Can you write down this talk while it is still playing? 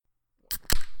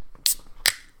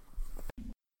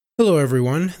Hello,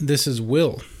 everyone. This is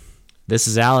Will. This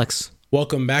is Alex.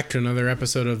 Welcome back to another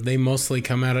episode of They Mostly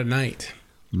Come Out at Night.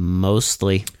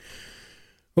 Mostly.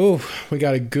 Oh, we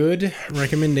got a good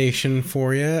recommendation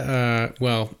for you.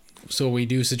 So we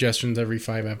do suggestions every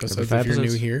 5 episodes if you're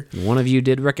new here. One of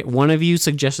you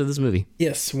suggested this movie.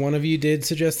 Yes, one of you did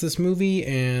suggest this movie,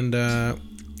 and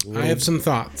I have some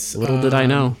thoughts. Little did I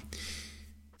know.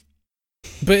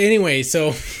 But anyway,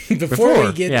 so before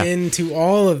we get into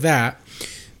all of that,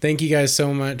 thank you guys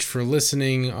so much for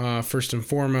listening. First and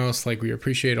foremost, we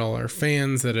appreciate all our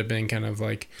fans that have been kind of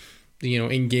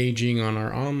engaging on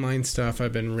our online stuff.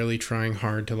 I've been really trying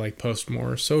hard to post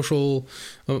more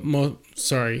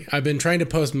I've been trying to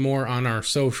post more on our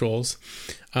socials,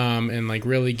 and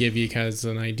really give you guys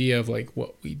an idea of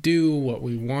what we do, what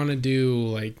we want to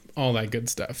do, all that good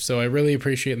stuff. So I really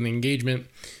appreciate the engagement.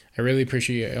 I really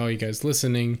appreciate all you guys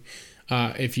listening.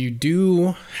 If you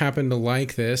do happen to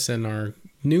like this and are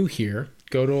new here,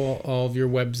 go to all of your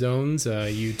web zones,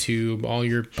 YouTube, all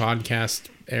your podcast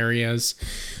areas.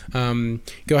 Go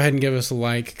ahead and give us a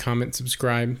like, comment,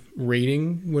 subscribe.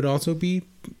 Rating would also be,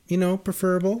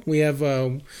 preferable. We have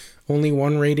only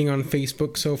 1 rating on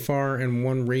Facebook so far and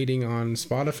 1 rating on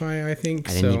Spotify, I think.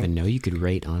 I didn't even know you could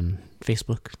rate on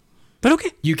Facebook. But okay.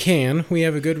 You can. We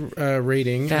have a good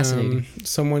rating. Fascinating.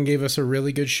 Someone gave us a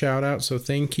really good shout out, so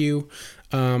thank you.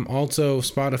 Also,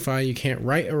 Spotify, you can't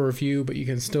write a review, but you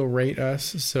can still rate us,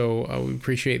 so we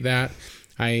appreciate that.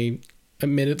 I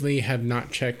admittedly have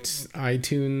not checked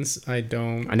iTunes. I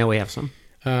know we have some.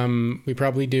 We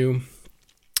probably do,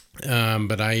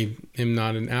 but I am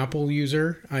not an Apple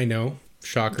user. I know.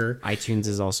 Shocker. iTunes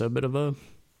is also a bit of a...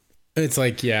 It's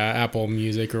Apple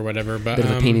Music or whatever. But bit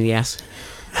of a pain in the ass.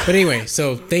 But anyway,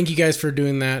 so thank you guys for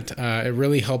doing that. It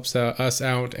really helps us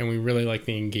out, and we really like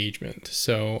the engagement.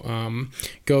 So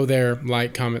go there,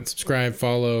 like, comment, subscribe,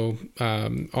 follow,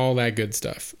 all that good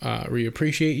stuff. We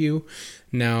appreciate you.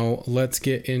 Now let's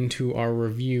get into our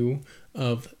review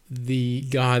of the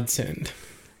Godsend.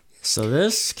 So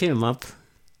this came up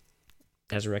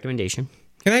as a recommendation.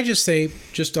 Can I just say,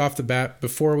 just off the bat,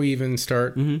 before we even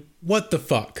start, What the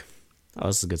fuck? Oh,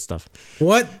 this is good stuff.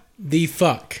 What the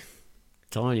fuck?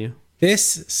 Telling you.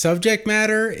 This subject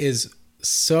matter is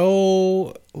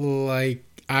so,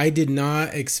 I did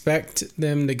not expect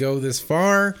them to go this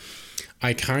far.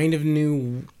 I kind of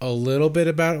knew a little bit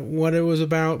about what it was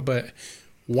about, but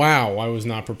wow, I was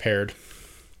not prepared.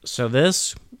 So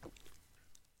this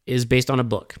is based on a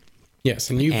book. Yes,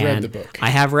 and you've read the book. I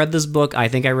have read this book. I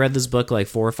think I read this book 4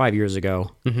 or 5 years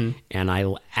ago, and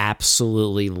I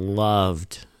absolutely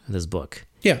loved this book.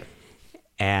 Yeah.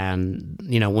 And,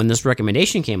 when this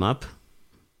recommendation came up,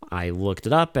 I looked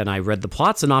it up and I read the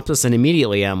plot synopsis, and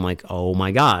immediately I'm like, oh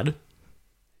my God,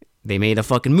 they made a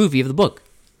fucking movie of the book.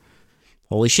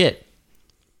 Holy shit.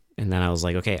 And then I was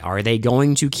like, okay, are they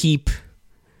going to keep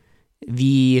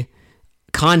the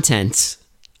content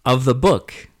of the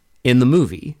book in the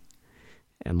movie?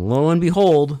 And lo and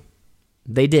behold,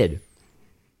 they did.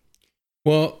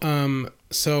 Well,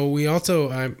 so we also,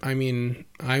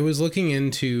 I was looking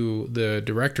into the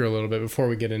director a little bit before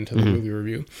we get into the movie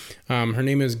review. Her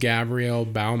name is Gabrielle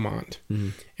Beaumont,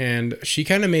 and she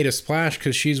kind of made a splash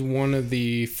because she's one of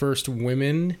the first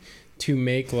women to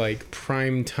make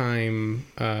prime time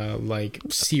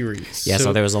series. Yeah,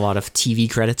 so there was a lot of TV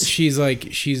credits. She's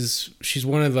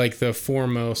one of the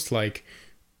foremost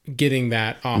getting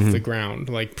that off the ground,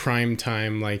 prime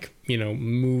time,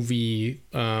 movie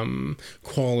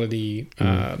quality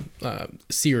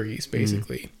series,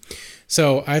 basically.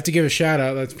 So I have to give a shout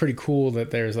out. That's pretty cool that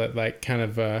there's that kind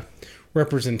of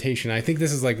representation. I think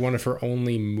this is one of her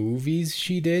only movies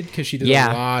she did, because she did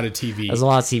a lot of TV. There's a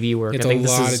lot of TV work. It's I think a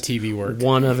lot of TV work.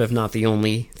 One of, if not the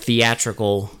only,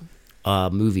 theatrical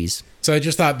movies. So I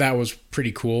just thought that was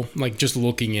pretty cool. Just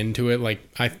looking into it,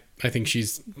 I think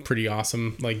she's pretty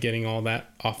awesome, getting all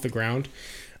that off the ground.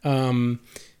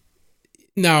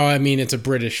 No, it's a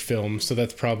British film, so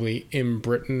that's probably in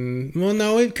Britain. Well,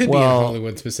 no, it could be in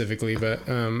Hollywood specifically, but...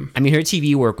 her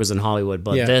TV work was in Hollywood,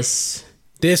 but this...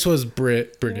 This was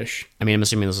British. I'm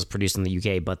assuming this was produced in the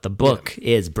UK, but the book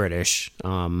is British.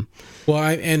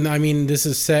 This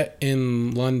is set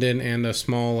in London and a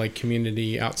small,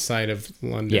 community outside of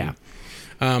London.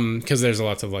 Yeah. Because there's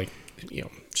lots of,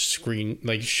 screen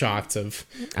shots of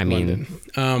London.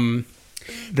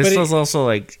 This was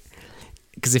also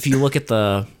because if you look at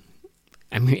the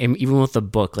even with the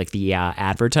book, the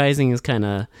advertising is kind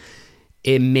of,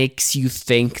 it makes you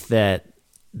think that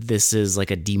this is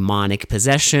a demonic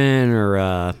possession or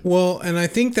a... Well, and I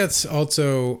think that's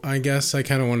also, I guess I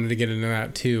kind of wanted to get into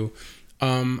that too.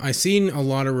 I've seen a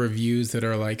lot of reviews that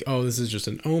are like, "Oh, this is just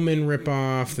an Omen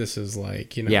ripoff. This is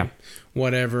like,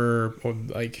 whatever." Or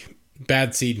like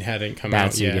Bad Seed hadn't come Bad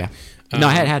out Seed, yet. yeah. No,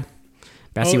 I had.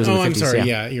 Bad Seed was in the 50s. I'm sorry.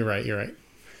 Yeah, you're right.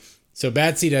 So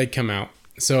Bad Seed had come out.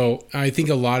 So I think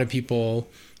a lot of people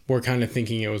were kind of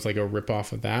thinking it was like a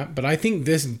ripoff of that. But I think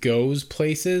this goes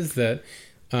places that,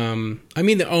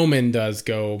 the Omen does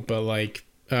go, but like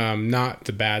not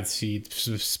the Bad Seed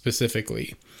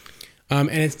specifically. And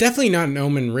it's definitely not an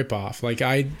Omen ripoff. Like,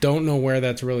 I don't know where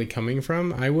that's really coming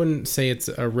from. I wouldn't say it's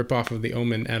a ripoff of the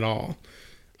Omen at all.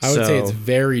 I would say it's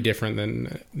very different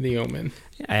than the Omen.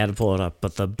 I had to pull it up.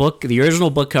 But the original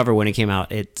book cover when it came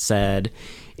out, it said,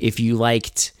 if you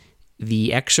liked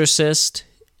The Exorcist,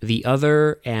 The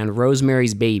Other, and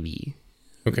Rosemary's Baby,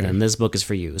 then this book is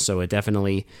for you. So it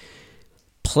definitely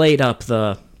played up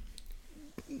the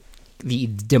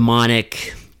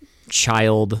demonic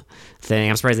child thing.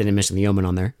 I'm surprised they didn't mention the Omen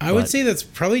on there. I would say that's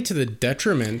probably to the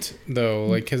detriment, though,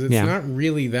 like, because it's not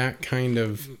really that kind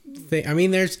of thing. I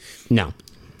mean, there's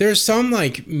some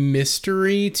like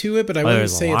mystery to it, but I wouldn't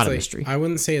say it's like mystery. I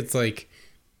wouldn't say it's like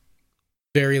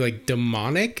very like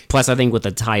demonic. Plus, I think with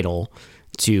the title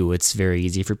too, it's very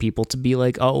easy for people to be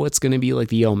like, "Oh, it's going to be like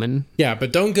the Omen." Yeah,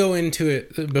 but don't go into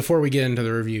it before we get into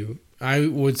the review. I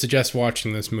would suggest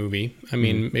watching this movie. I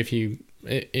mean, if you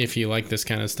like this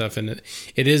kind of stuff, and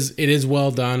it is well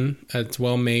done. It's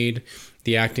well made.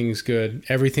 The acting's good.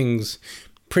 Everything's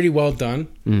pretty well done,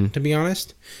 to be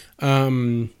honest.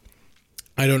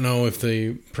 I don't know if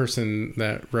the person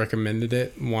that recommended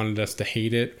it wanted us to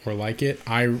hate it or like it.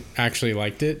 I actually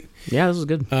liked it. Yeah, this was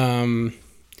good.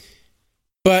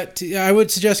 But I would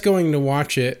suggest going to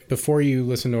watch it before you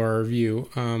listen to our review.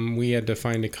 We had to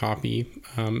find a copy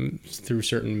through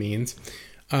certain means.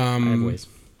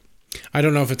 I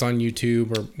don't know if it's on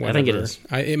YouTube or whatever. I think it is.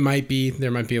 It might be.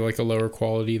 There might be like a lower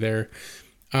quality there.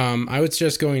 I would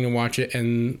suggest going to watch it,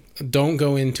 and don't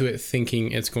go into it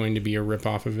thinking it's going to be a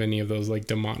ripoff of any of those like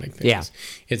demonic things. Yeah.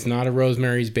 It's not a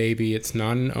Rosemary's Baby. It's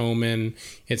not an Omen.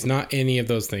 It's not any of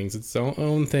those things. It's its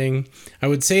own thing. I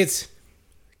would say it's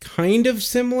kind of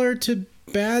similar to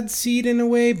Bad Seed in a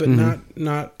way, but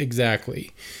not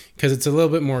exactly, because it's a little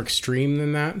bit more extreme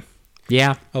than that.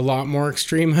 Yeah. A lot more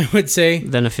extreme, I would say.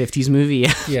 Than a 50s movie,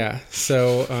 yeah. Yeah.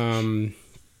 So,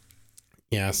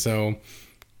 so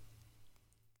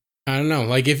I don't know.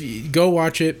 Like, if you go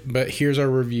watch it, but here's our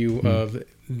review of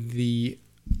the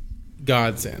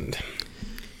Godsend.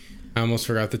 I almost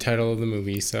forgot the title of the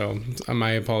movie, so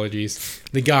my apologies.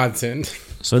 The Godsend.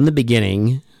 So in the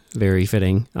beginning, very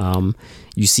fitting,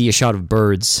 you see a shot of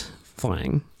birds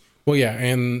flying. Well, yeah,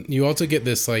 and you also get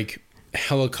this like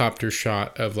helicopter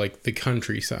shot of like the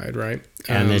countryside, right?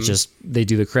 And they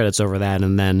do the credits over that,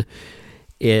 and then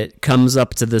it comes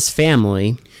up to this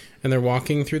family, and they're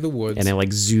walking through the woods, and it like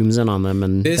zooms in on them,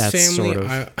 and this that's family, sort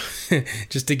of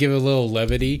just to give a little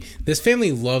levity, this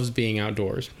family loves being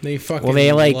outdoors. They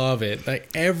fucking love it. Like,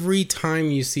 every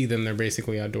time you see them, they're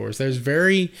basically outdoors. There's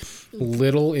very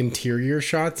little interior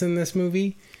shots in this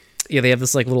movie. Yeah, they have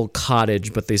this like little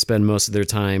cottage, but they spend most of their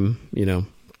time,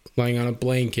 lying on a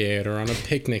blanket or on a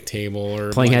picnic table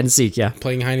or playing hide and seek. Yeah,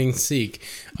 playing hide and seek.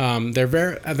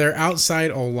 They're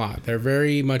outside a lot. They're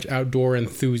very much outdoor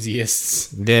enthusiasts.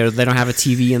 They don't have a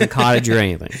TV in the cottage or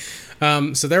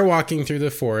anything. So they're walking through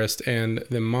the forest, and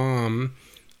the mom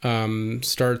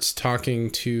starts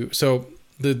talking to. So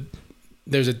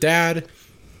there's a dad,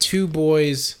 two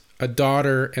boys, a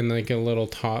daughter, and like a little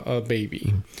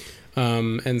baby.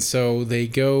 And so they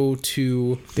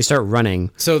start running.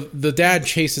 So the dad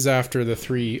chases after the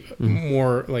three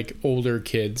more like older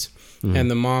kids,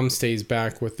 and the mom stays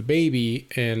back with the baby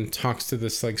and talks to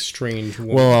this like strange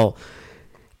woman. Well,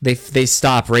 they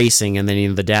stop racing, and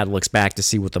then the dad looks back to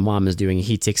see what the mom is doing.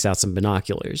 He takes out some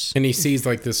binoculars, and he sees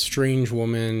like this strange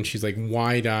woman. She's like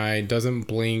wide-eyed, doesn't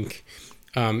blink,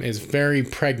 is very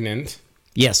pregnant.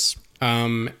 Yes.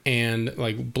 And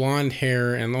like blonde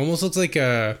hair, and almost looks like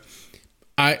the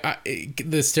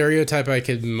stereotype I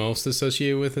could most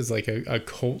associate with is like a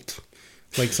cult,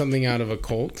 like something out of a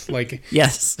cult, like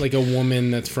yes, like a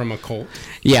woman that's from a cult.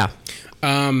 Yeah.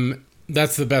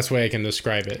 That's the best way I can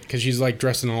describe it, because she's like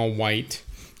dressed in all white,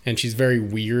 and she's very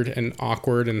weird and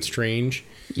awkward and strange.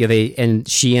 Yeah, and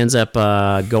she ends up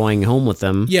going home with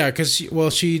them. Yeah, because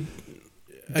the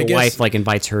wife like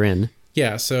invites her in.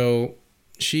 Yeah, so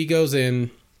she goes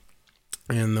in,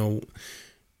 and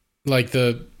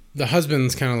the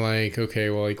husband's kind of like, okay,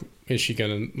 well, like, is she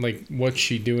gonna, like, what's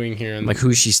she doing here? And like,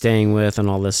 who's she staying with and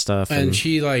all this stuff. And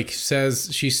she like says,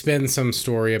 she spins some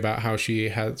story about how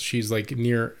she's like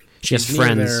near, she has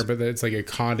friends there, but it's like a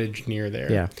cottage near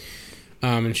there. Yeah.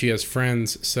 And she has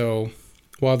friends. So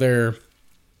while they're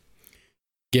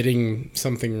getting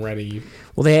something ready.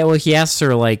 Well, he asks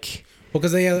her like,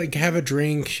 because they like have a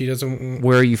drink. She doesn't.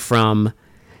 Where are you from?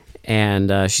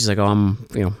 And she's like, oh, I'm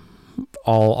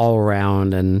all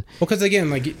around. And because again,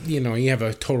 like you have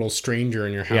a total stranger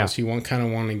in your house. You kind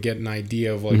of want to get an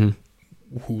idea of like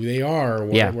who they are,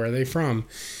 where are they from.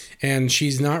 And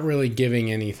she's not really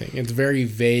giving anything. It's very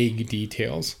vague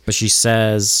details. But she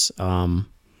says... well,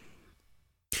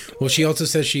 she also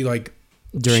says she like...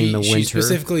 During the winter. She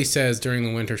specifically says during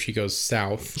the winter she goes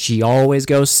south. She always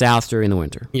goes south during the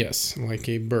winter. Yes, like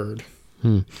a bird.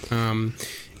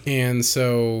 And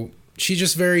so she's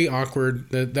just very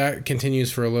awkward. That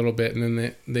continues for a little bit. And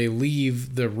then they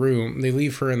leave the room. They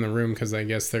leave her in the room because I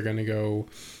guess they're going to go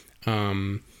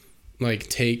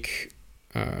take...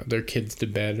 their kids to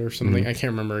bed or something. I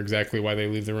can't remember exactly why they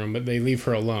leave the room, but they leave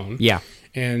her alone. Yeah.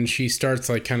 And she starts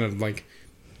like kind of like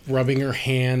rubbing her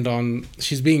hand on...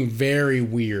 She's being very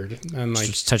weird. And like...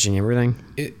 Just touching everything.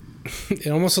 It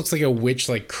almost looks like a witch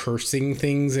like cursing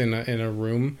things in a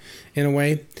room in a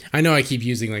way. I know I keep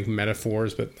using like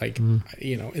metaphors, but like,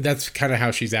 that's kind of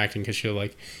how she's acting because she'll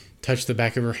like touch the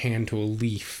back of her hand to a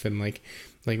leaf and like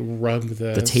rub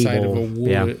the side of a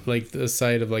wood, like the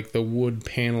side of like the wood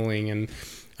paneling.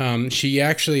 And she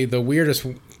actually, the weirdest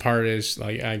part is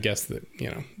like, I guess that,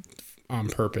 on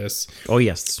purpose. Oh,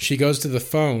 yes. She goes to the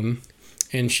phone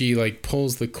and she like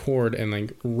pulls the cord and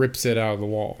like rips it out of the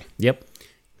wall. Yep.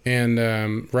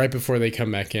 And right before they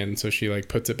come back in, so she like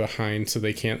puts it behind so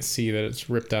they can't see that it's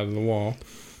ripped out of the wall.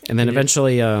 And then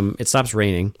eventually it stops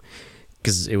raining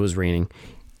because it was raining.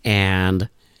 And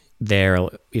the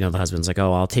husband's like,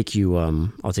 oh, I'll take you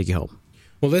home.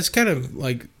 Well, this kind of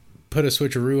like put a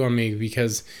switcheroo on me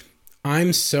because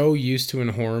I'm so used to in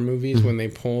horror movies when they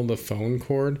pull the phone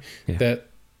cord that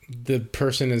the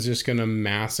person is just going to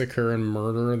massacre and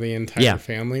murder the entire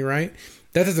family, right?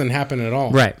 That doesn't happen at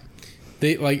all. Right.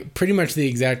 They like pretty much the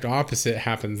exact opposite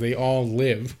happens. They all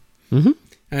live.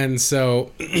 And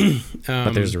so...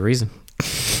 but there's a reason.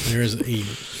 There's a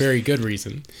very good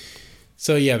reason.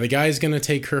 So yeah, the guy's gonna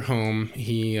take her home.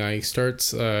 He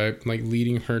starts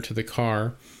leading her to the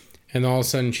car, and all of a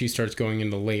sudden she starts going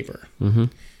into labor.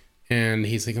 And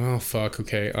he's like, "Oh fuck,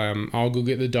 okay. I'll go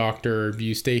get the doctor.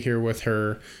 You stay here with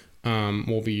her.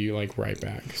 We'll be like right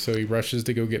back." So he rushes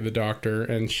to go get the doctor,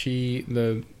 and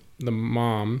the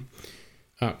mom,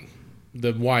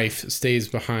 the wife, stays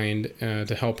behind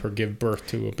to help her give birth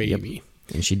to a baby. Yep.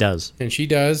 And she does.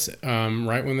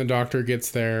 Right when the doctor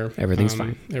gets there. Everything's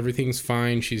fine. Everything's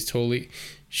fine. She's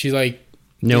like...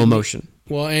 No emotion.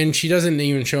 Well, and she doesn't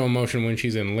even show emotion when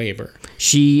she's in labor.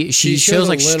 She shows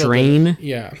like strain.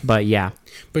 Yeah. But yeah.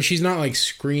 But she's not like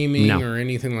screaming or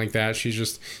anything like that. She's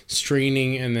just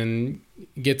straining and then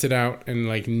gets it out and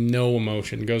like no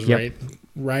emotion. Goes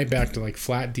right back to like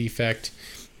flat defect.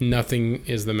 Nothing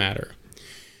is the matter.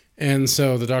 And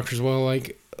so the doctor's, well,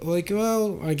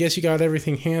 well, I guess you got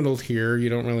everything handled here. You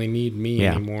don't really need me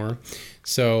anymore.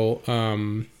 So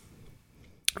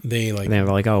they were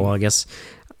like, oh, well, I guess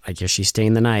she's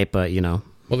staying the night, but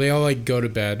Well, they all like go to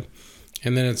bed,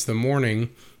 and then it's the morning,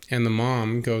 and the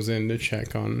mom goes in to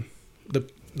check on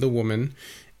the woman,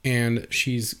 and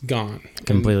she's gone,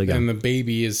 completely gone, and the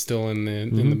baby is still in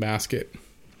the basket,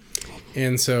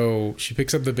 and so she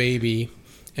picks up the baby.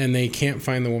 And they can't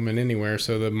find the woman anywhere,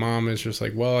 so the mom is just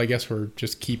like, well, I guess we're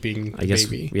just keeping the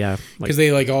baby. Yeah. Because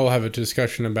they like all have a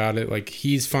discussion about it. Like,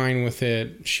 he's fine with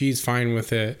it. She's fine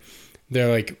with it.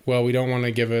 They're like, well, we don't want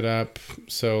to give it up,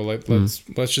 so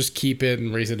let's just keep it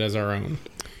and raise it as our own.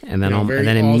 And then,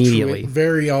 immediately.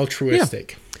 Very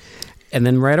altruistic. Yeah. And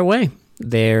then right away,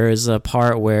 there's a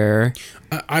part where...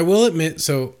 I will admit,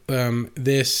 so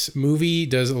this movie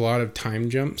does a lot of time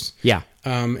jumps. Yeah.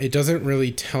 It doesn't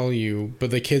really tell you, but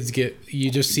the kids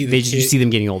you see them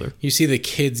getting older. You see the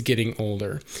kids getting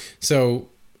older. So,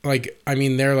 like, I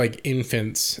mean, they're like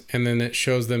infants, and then it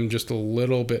shows them just a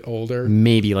little bit older.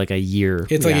 Maybe like a year.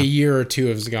 It's like a year or two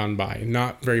has gone by.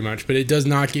 Not very much, but it does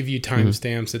not give you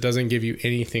timestamps. It doesn't give you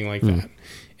anything like that.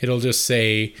 It'll just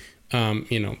say,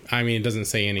 it doesn't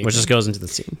say anything. Which just goes into the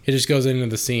scene. It just goes into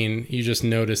the scene. You just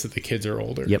notice that the kids are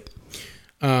older. Yep.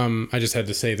 I just had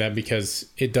to say that because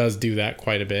it does do that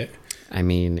quite a bit. I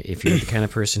mean, if you're the kind of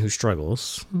person who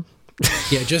struggles...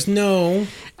 Yeah, just know...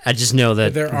 I just know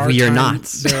that we are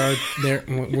not.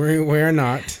 We are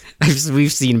not.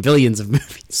 We've seen billions of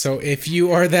movies. So if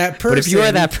you are that person... But if you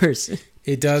are that person...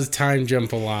 It does time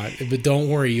jump a lot, but don't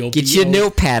worry. You'll get your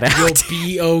notepad out. You'll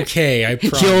be okay. I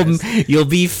promise. You'll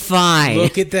be fine.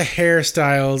 Look at the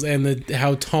hairstyles and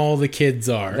how tall the kids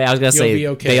are. I was gonna say, be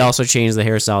okay. They also changed the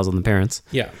hairstyles on the parents.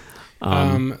 Yeah,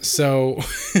 So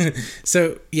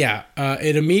so yeah,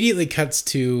 it immediately cuts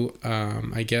to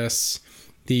I guess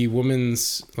the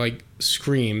woman's like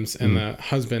screams, and the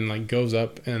husband like goes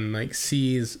up and like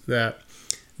sees that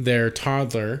their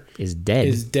toddler Is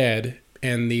dead.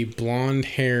 and the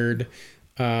blonde-haired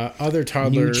other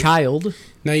toddler New child.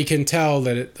 Now you can tell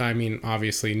that I mean,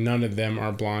 obviously none of them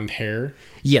are blonde hair.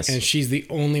 Yes. And she's the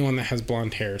only one that has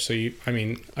blonde hair. So I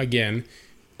mean, again,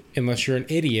 unless you're an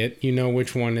idiot, you know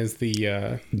which one is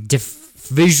the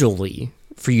visually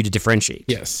for you to differentiate.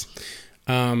 Yes.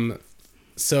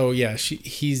 So yeah,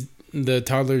 he's the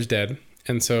toddler's dead,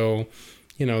 and so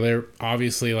they're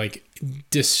obviously like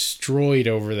destroyed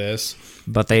over this.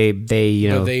 But they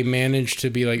they managed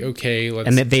to be like, okay, let's.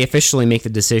 And they officially make the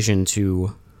decision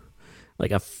to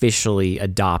like officially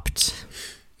adopt.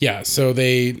 Yeah. So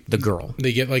the girl.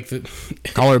 They get like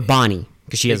call her Bonnie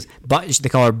because she has. They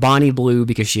call her Bonnie Blue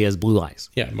because she has blue eyes.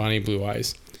 Yeah, Bonnie Blue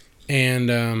Eyes. And,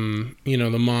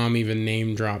 the mom even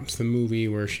name drops the movie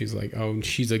where she's like, oh,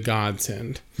 she's a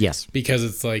godsend. Yes. Because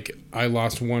it's like, I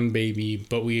lost one baby,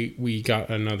 but we got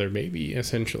another baby,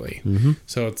 essentially. Mm-hmm.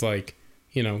 So it's like,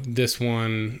 this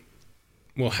one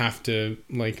will have to,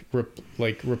 like,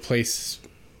 replace...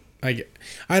 I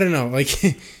don't know, like...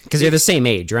 Because they're the same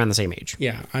age, around the same age.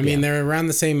 Yeah, I mean, they're around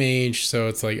the same age, so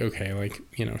it's like, okay, like,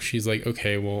 she's like,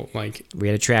 okay, well, like... We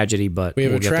had a tragedy, but... We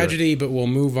have a tragedy, but we'll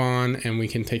move on, and we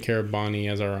can take care of Bonnie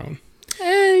as our own.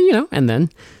 And then...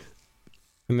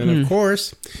 And then, of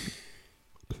course,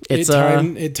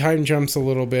 it time jumps a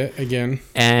little bit again.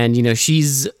 And,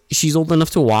 she's old enough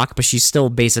to walk, but she's still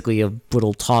basically a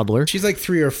little toddler. She's like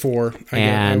 3 or 4,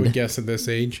 I would guess, at this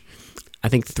age. I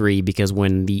think 3, because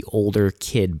when the older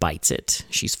kid bites it,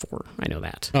 she's 4. I know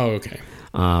that. Oh, okay.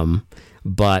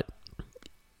 But,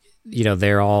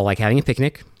 they're all like having a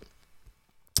picnic,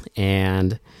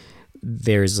 and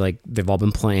there's like, they've all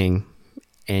been playing,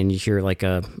 and you hear like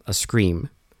a scream.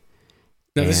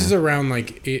 Now, this is around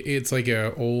like, it's like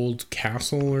a old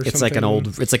castle or something.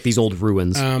 It's like these old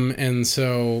ruins. And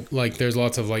so like, there's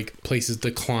lots of like places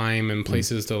to climb and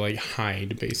places to like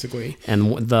hide, basically.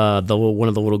 And the one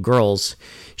of the little girls,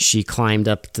 she climbed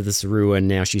up to this ruin.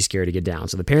 Now she's scared to get down.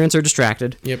 So the parents are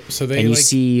distracted. Yep. So they and you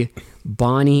see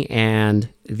Bonnie and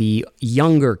the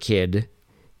younger kid.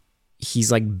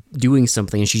 He's like doing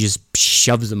something, and she just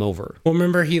shoves him over. Well,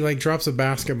 remember, he like drops a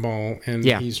basketball, and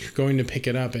he's going to pick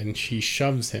it up, and she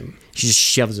shoves him. She just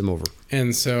shoves him over.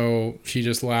 And so she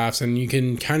just laughs, and you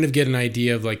can kind of get an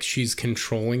idea of like she's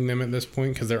controlling them at this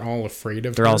point because they're all afraid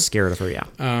of her. They're all scared of her, yeah.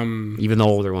 Even the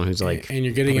older one, who's like, and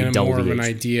you're getting more of an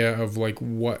idea of like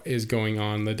what is going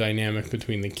on, the dynamic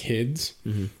between the kids,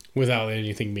 without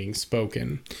anything being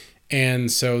spoken.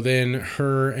 And so then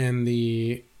her and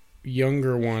the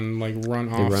younger one like run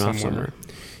off somewhere,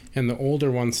 and the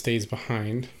older one stays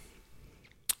behind,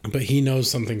 but he knows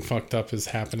something fucked up is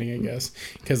happening, I guess,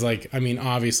 because like, I mean,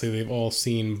 obviously they've all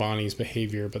seen Bonnie's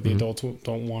behavior, but the adults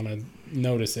don't want to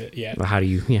notice it yet. Well, how do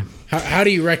you how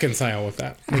do you reconcile with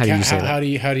that? Like, how do you say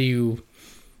that? How do you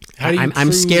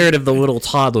I'm scared of the little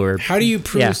toddler. How do you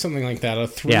prove something like that? A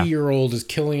 3-year-old is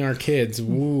killing our kids.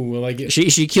 Woo! Like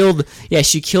she killed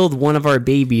one of our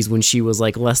babies when she was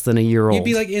like less than a year old. You'd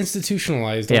be like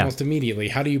institutionalized almost immediately.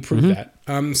 How do you prove that?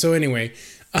 So anyway,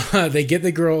 they get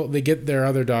their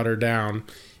other daughter down,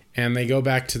 and they go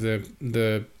back to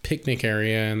the picnic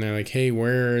area, and they're like, "Hey,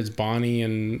 where is Bonnie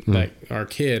and our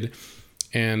kid?"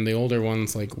 And the older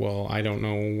one's like, "Well, I don't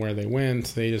know where they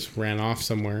went. They just ran off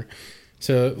somewhere."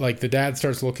 So, like, the dad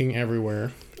starts looking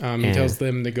everywhere. He tells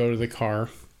them to go to the car.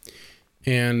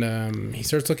 And he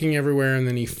starts looking everywhere, and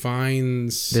then he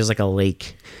finds... There's like a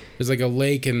lake.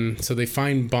 And so they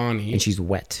find Bonnie. And she's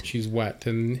wet.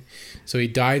 And so he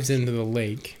dives into the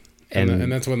lake.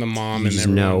 And that's when the mom and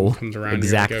everyone comes around.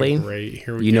 Exactly. Like, great,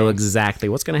 here we go. You know exactly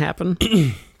what's going to happen.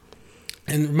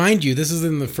 And mind you, this is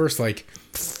in the first,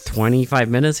 25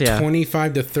 minutes,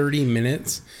 25 to 30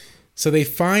 minutes. So they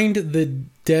find the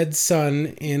dead son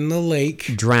in the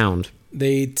lake. Drowned.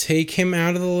 They take him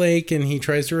out of the lake, and he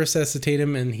tries to resuscitate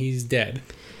him, and he's dead.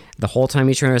 The whole time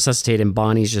he's trying to resuscitate him,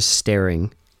 Bonnie's just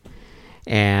staring.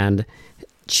 And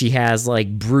she has,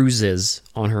 bruises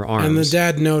on her arms. And the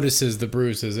dad notices the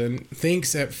bruises and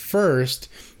thinks at first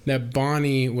that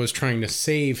Bonnie was trying to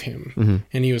save him. Mm-hmm.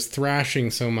 And he was thrashing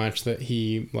so much that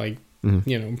he,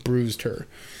 bruised her.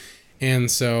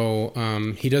 And so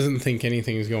he doesn't think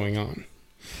anything is going on.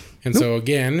 And so,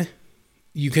 again,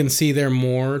 you can see they're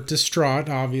more distraught,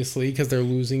 obviously, because they're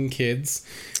losing kids.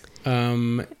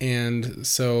 And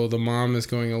so the mom is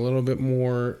going a little bit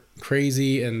more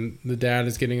crazy, and the dad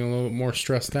is getting a little bit more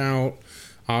stressed out,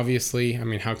 obviously. I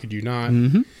mean, how could you not?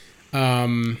 Mm-hmm.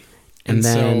 And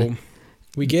then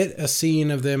we get a scene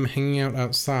of them hanging out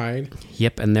outside.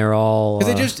 Yep, and they're all...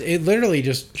 Because it literally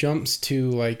just jumps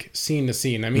to, like, scene to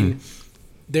scene. I mean,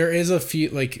 there is a few,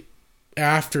 like,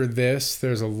 after this,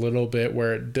 there's a little bit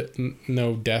where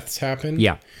no deaths happen.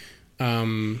 Yeah.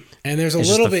 And there's it's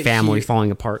little just bit... family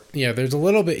falling apart. Yeah, there's a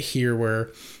little bit here where...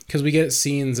 Because we get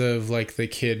scenes of, like, the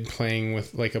kid playing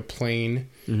with, like, a plane.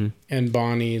 And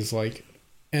Bonnie's, like...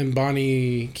 And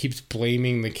Bonnie keeps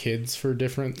blaming the kids for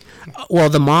different... Well,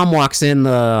 the mom walks in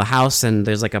the house and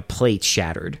there's like a plate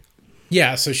shattered.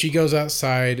 Yeah, so she goes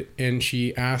outside and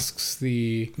she asks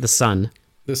the son.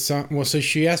 Well, so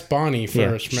she asked Bonnie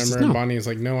first, remember? Says, no. And Bonnie's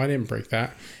like, no, I didn't break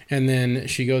that. And then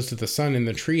she goes to the son in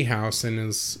the treehouse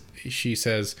and she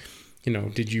says, you know,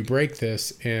 did you break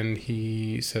this? And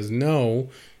he says, no.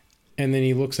 And then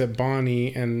he looks at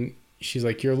Bonnie and she's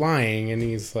like, you're lying. And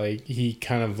he's like, he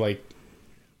kind of like...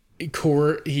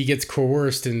 he gets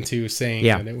coerced into saying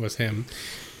that it was him.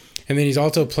 And then he's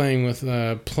also playing with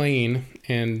a plane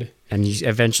and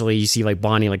eventually you see like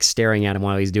Bonnie like staring at him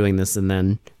while he's doing this, and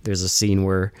then there's a scene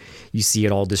where you see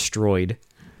it all destroyed.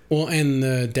 Well, and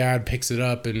the dad picks it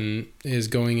up and is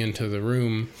going into the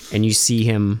room, and you see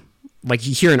him like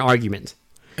you hear an argument,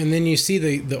 and then you see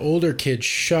the older kid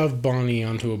shove Bonnie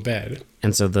onto a bed,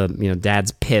 and so the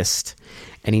dad's pissed,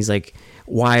 and he's like,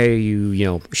 why are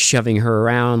you, shoving her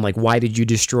around? Like, why did you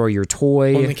destroy your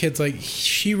toy? Well, and the kid's like,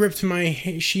 she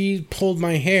pulled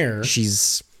my hair. She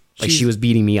was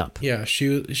beating me up. Yeah,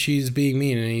 she's being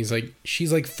mean. And he's like,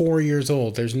 she's like 4 years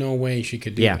old. There's no way she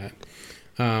could do that.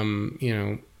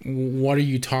 What are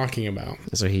you talking about?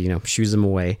 So he, shoos him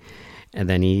away. And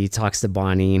then he talks to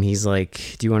Bonnie and he's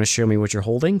like, do you want to show me what you're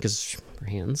holding? Because her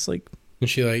hand's like... And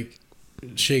she like...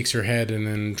 shakes her head and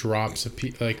then drops a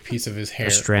piece of his hair,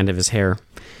 a strand of his hair,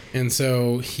 and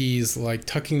so he's like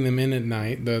tucking them in at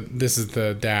night. This is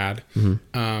the dad,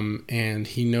 and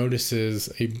he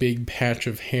notices a big patch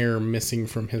of hair missing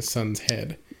from his son's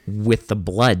head with the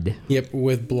blood. Yep,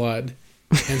 with blood,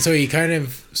 and so he kind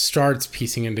of starts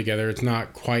piecing it together. It's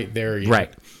not quite there yet,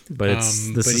 right? But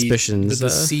it's the suspicions. But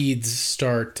the seeds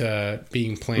start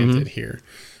being planted here,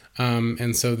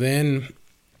 and so then.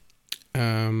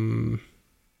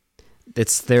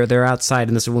 They're outside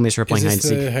in this when they start playing hide and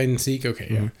seek. Hide and seek, okay,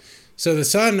 yeah. So the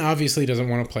son obviously doesn't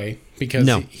want to play because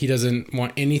he doesn't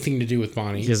want anything to do with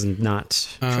Bonnie. He does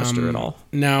not trust her at all.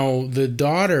 Now the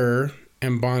daughter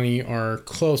and Bonnie are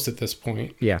close at this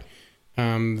point. Yeah.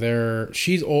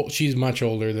 She's old. She's much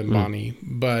older than Bonnie,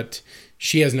 but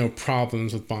she has no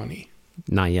problems with Bonnie.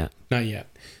 Not yet.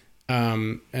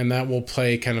 And that will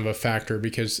play kind of a factor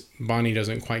because Bonnie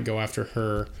doesn't quite go after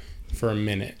her for a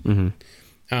minute.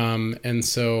 And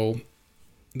so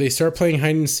they start playing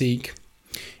hide and seek,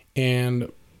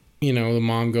 and the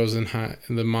mom goes and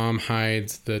the mom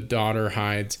hides, the daughter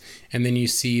hides, and then you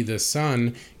see the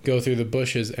son go through the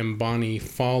bushes and Bonnie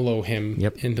follow him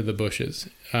into the bushes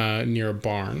near a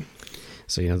barn.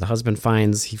 So the husband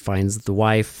finds the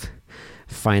wife,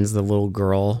 finds the little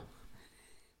girl,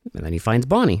 and then he finds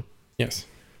Bonnie. Yes.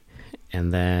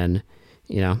 And then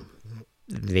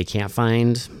they can't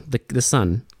find the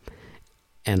son.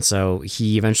 And so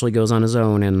he eventually goes on his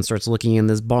own and starts looking in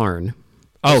this barn.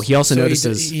 Oh, he also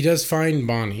notices... He does find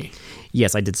Bonnie.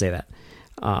 Yes, I did say that.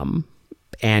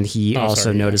 And he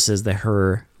notices that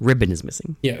her ribbon is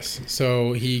missing. Yes.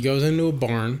 So he goes into a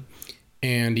barn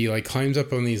and he climbs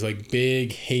up on these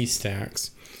big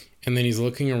haystacks. And then he's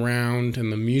looking around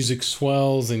and the music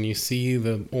swells and you see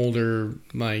the older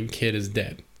kid is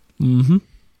dead. Mm-hmm.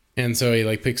 And so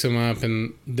he picks him up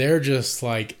and they're just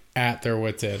at their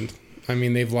wits' end. I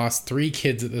mean, they've lost 3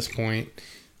 kids at this point.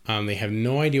 They have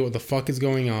no idea what the fuck is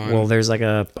going on. Well, there's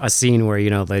a scene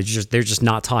where they're just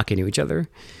not talking to each other.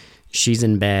 She's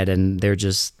in bed and they're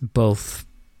just both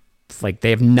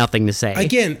they have nothing to say.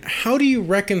 Again, how do you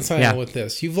reconcile with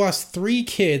this? You've lost 3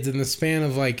 kids in the span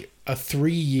of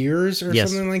 3 years or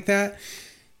something like that.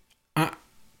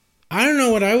 I don't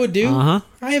know what I would do.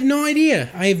 I have no idea.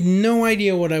 I have no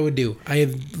idea what I would do. I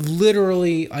have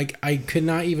literally I could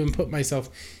not even put myself.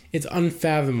 It's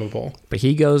unfathomable. But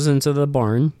he goes into the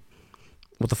barn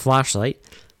with a flashlight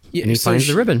and he finds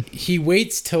the ribbon. He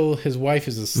waits till his wife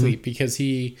is asleep because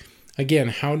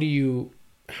how do you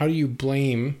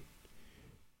blame,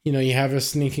 you have a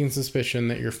sneaking suspicion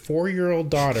that your 4-year-old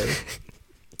daughter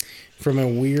from a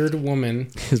weird woman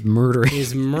is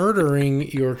murdering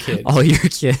your kids. All your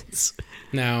kids.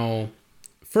 Now,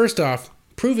 first off,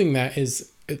 proving that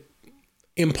is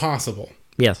impossible.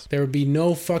 Yes. There would be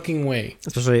no fucking way.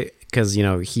 Especially because,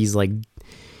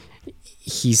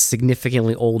 he's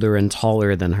significantly older and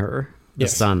taller than her, the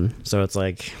son. So it's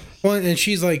Well, and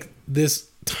she's this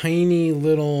tiny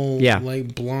little Yeah.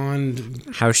 like blonde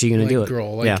How's she gonna like, do it?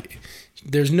 girl. Like Yeah.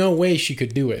 there's no way she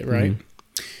could do it, right?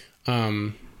 Mm-hmm.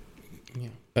 Yeah,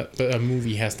 but a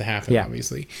movie has to happen, Yeah.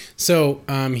 obviously. So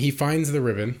he finds the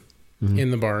ribbon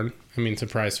in the barn. I mean,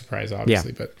 surprise, surprise,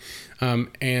 obviously. But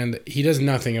and he does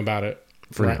nothing about it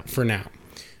for now.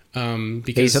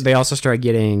 Because they also start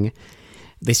getting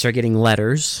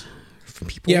letters from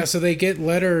people. yeah, so they get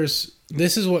letters.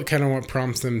 This is what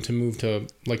prompts them to move to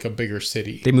like a bigger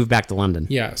city. They move back to London.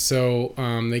 Yeah, so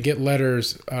they get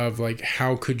letters of like,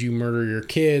 how could you murder your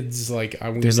kids? Like,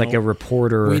 There's like a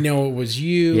reporter. We know it was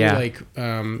you. Yeah. Like,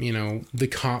 the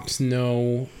cops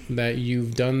know that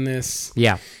you've done this.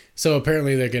 Yeah. So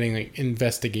apparently they're getting like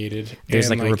investigated. There's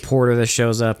and, like a reporter that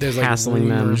shows up, there's hassling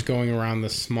like them. rumors going around the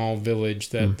small village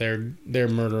that they're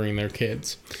murdering their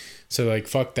kids. So like,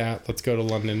 fuck that. Let's go to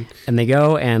London. And they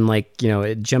go, and like,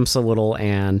 it jumps a little,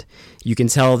 and you can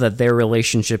tell that their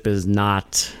relationship is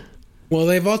not. Well,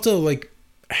 they've also like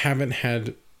haven't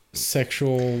had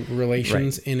sexual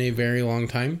relations in a very long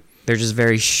time. They're just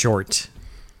very short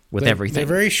with everything. They're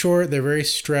very short. They're very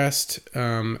stressed.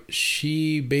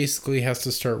 She basically has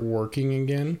to start working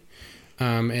again.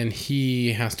 And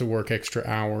he has to work extra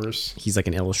hours. He's like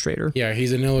an illustrator. Yeah,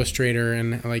 he's an illustrator,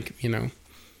 and like,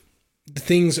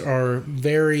 things are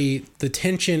the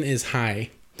tension is high.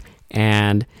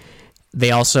 And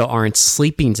they also aren't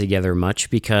sleeping together much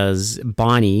because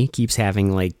Bonnie keeps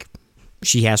having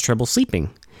she has trouble sleeping.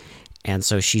 And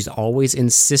so she's always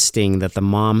insisting that the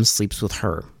mom sleeps with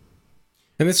her.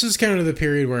 And this is kind of the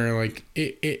period where like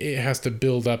it has to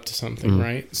build up to something,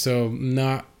 right? So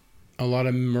not a lot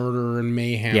of murder and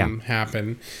mayhem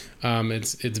happen.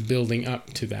 It's building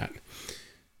up to that.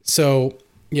 So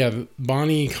yeah,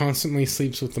 Bonnie constantly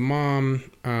sleeps with the mom.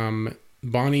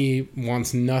 Bonnie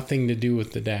wants nothing to do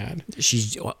with the dad.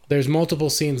 There's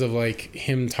multiple scenes of like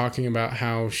him talking about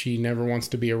how she never wants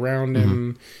to be around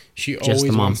him. She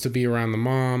always wants to be around the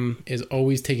mom, is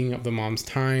always taking up the mom's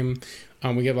time.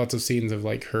 We get lots of scenes of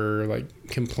like her like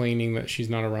complaining that she's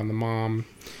not around the mom.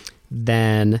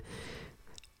 Then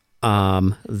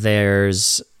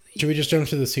there's... Should we just jump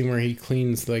to the scene where he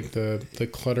cleans like the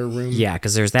clutter room? Yeah,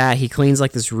 because there's that. He cleans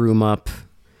like this room up.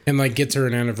 And like gets her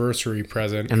an anniversary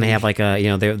present. And they have like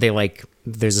they like,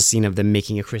 there's a scene of them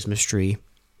making a Christmas tree.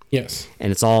 Yes.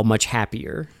 And it's all much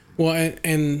happier. Well,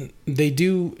 and they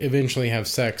do eventually have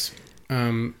sex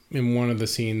in one of the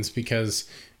scenes because,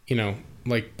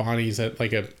 like Bonnie's at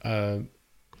like a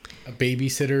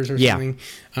babysitter's or something.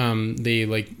 They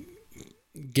like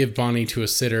give Bonnie to a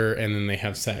sitter and then they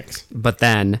have sex. But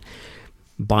then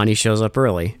Bonnie shows up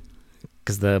early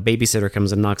because the babysitter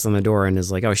comes and knocks on the door and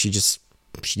is like, oh, she just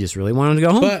really wanted to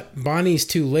go home. But Bonnie's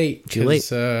too late. Too late.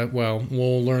 Well,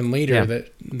 we'll learn later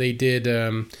that they did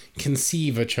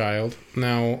conceive a child.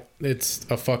 Now, it's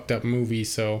a fucked up movie,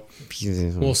 so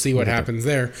we'll see what happens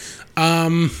there.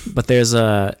 But there's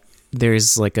that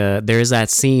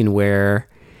scene where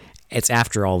it's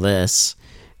after all this,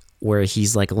 where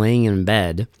he's like laying in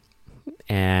bed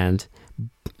and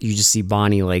you just see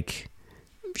Bonnie, like,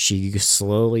 she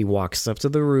slowly walks up to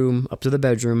the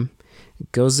bedroom,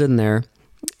 goes in there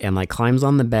and like climbs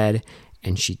on the bed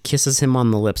and she kisses him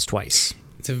on the lips twice.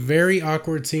 It's a very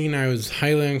awkward scene. I was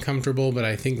highly uncomfortable, but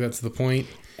I think that's the point.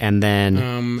 And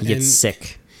then he gets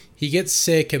sick. He gets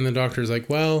sick and the doctor's like,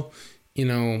 well,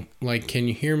 like, can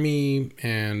you hear me?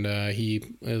 And he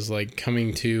is like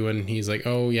coming to and he's like,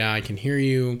 oh yeah, I can hear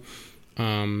you.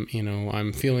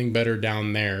 I'm feeling better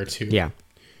down there too. Yeah.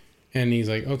 And he's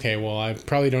like, okay, well, I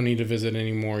probably don't need to visit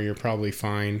anymore. You're probably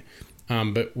fine.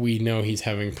 But we know he's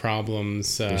having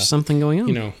problems. There's something going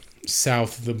on.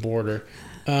 South of the border.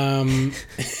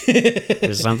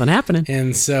 There's something happening.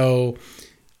 And so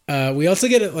we also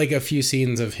get like a few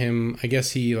scenes of him. I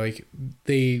guess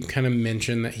they kind of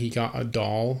mention that he got a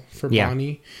doll for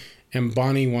Bonnie. And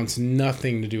Bonnie wants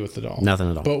nothing to do with the doll.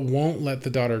 Nothing at all. But won't let the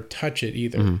daughter touch it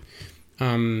either.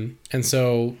 And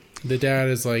so the dad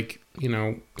is like,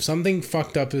 something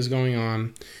fucked up is going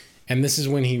on. And this is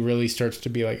when he really starts to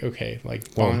be like, okay,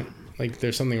 like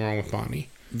there's something wrong with Bonnie.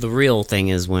 The real thing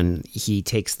is when he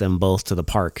takes them both to the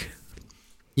park.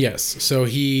 Yes. So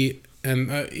sorry,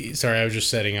 I was just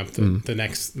setting up the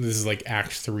next, this is like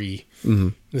act 3.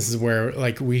 This is where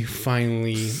like we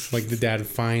finally, like the dad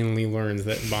finally learns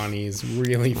that Bonnie is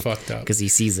really fucked up. Because he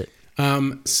sees it.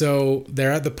 So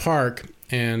they're at the park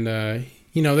and,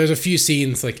 there's a few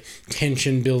scenes, like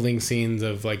tension building scenes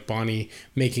of like Bonnie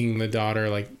making the daughter,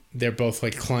 like they're both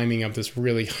like climbing up this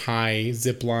really high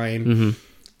zip line,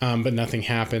 but nothing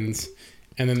happens.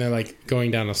 And then they're like going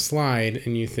down a slide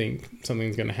and you think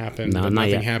something's going to happen, but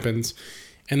nothing happens.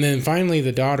 And then finally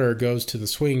the daughter goes to the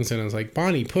swings and is like,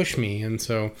 Bonnie, push me. And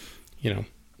so,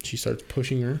 she starts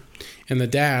pushing her. And the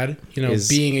dad,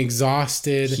 being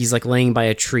exhausted. He's like laying by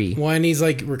a tree. Well, and he's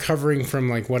like recovering from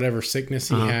like whatever sickness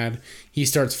he had. He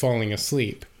starts falling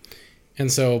asleep.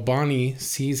 And so Bonnie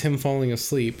sees him falling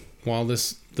asleep while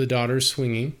the daughter's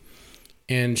swinging.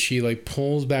 And she like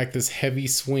pulls back this heavy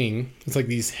swing. It's like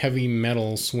these heavy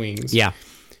metal swings. Yeah.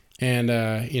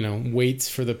 And, waits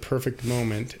for the perfect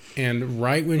moment. And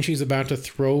right when she's about to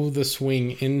throw the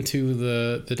swing into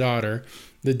the daughter,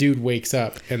 the dude wakes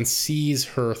up and sees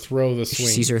her throw the swing.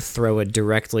 He sees her throw it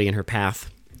directly in her path.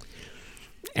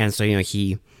 And so,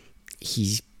 he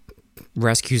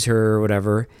rescues her or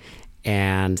whatever.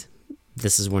 And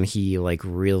this is when he like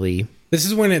really... This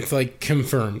is when it's like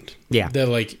confirmed. Yeah. That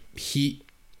like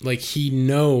he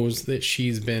knows that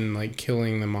she's been like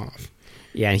killing them off.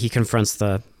 Yeah, and he confronts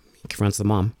the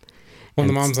mom. Well,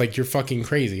 the mom's like, "You're fucking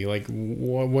crazy. Like,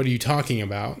 what are you talking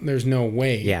about? There's no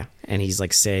way." Yeah, and he's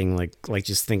like saying, like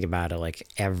just think about it, like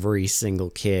every single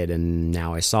kid, and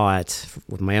now I saw it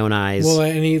with my own eyes. Well,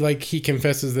 and he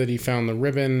confesses that he found the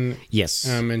ribbon. Yes.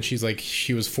 And she's like,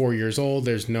 she was 4 years old.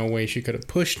 There's no way she could have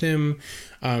pushed him.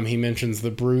 He mentions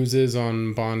the bruises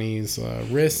on Bonnie's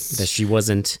wrists. That she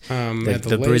wasn't.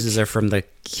 The lake. bruises are from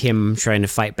him trying to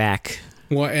fight back.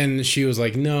 Well, and she was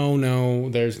like, no,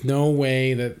 there's no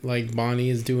way that, like, Bonnie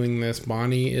is doing this.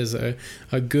 Bonnie is a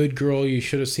good girl. You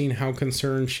should have seen how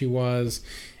concerned she was.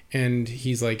 And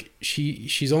he's like,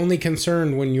 she's only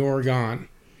concerned when you're gone.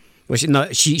 Well,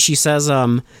 she says,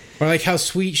 or like how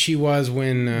sweet she was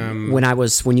when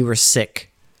you were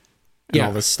sick and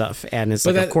all this stuff. And it's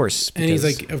of course. And he's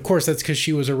like, of course, that's because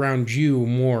she was around you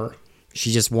more.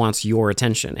 She just wants your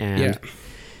attention. And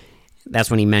that's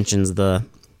when he mentions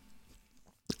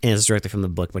and it's directly from the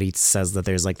book, but he says that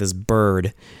there's like this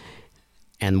bird,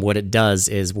 and what it does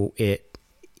is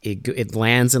it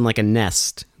lands in like a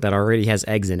nest that already has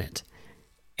eggs in it,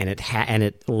 and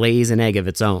it lays an egg of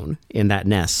its own in that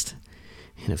nest,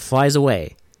 and it flies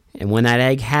away. And when that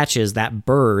egg hatches, that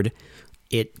bird,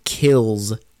 it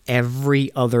kills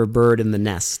every other bird in the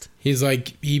nest. He's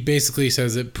like, he basically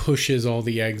says it pushes all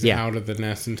the eggs out of the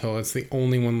nest until it's the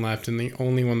only one left and the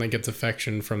only one that gets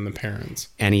affection from the parents.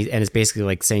 And it's basically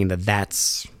like saying that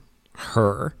that's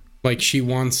her. Like she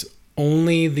wants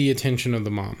only the attention of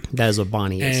the mom. That is what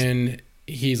Bonnie is. And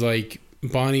he's like,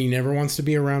 Bonnie never wants to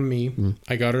be around me. Mm.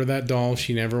 I got her that doll.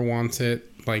 She never wants it.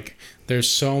 Like, there's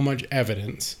so much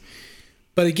evidence.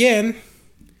 But again,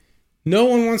 no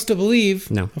one wants to believe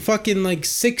a fucking like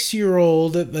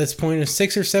 6-year-old at this point, a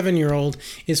 6 or 7-year-old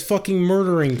is fucking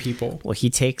murdering people. Well, he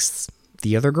takes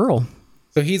the other girl.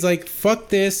 So he's like, fuck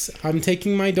this. I'm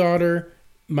taking my daughter,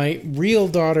 my real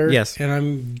daughter, and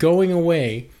I'm going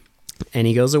away. And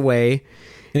he goes away.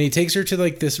 And he takes her to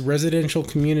like this residential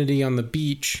community on the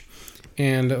beach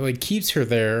and like keeps her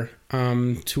there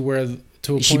to a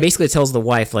point. She basically tells the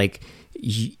wife, like,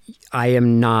 I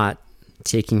am not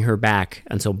taking her back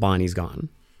until Bonnie's gone.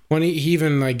 When he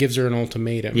even like gives her an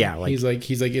ultimatum. Yeah, like, he's like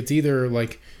it's either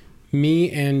like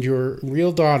me and your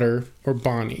real daughter or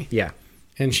Bonnie. Yeah.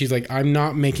 And she's like, I'm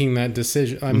not making that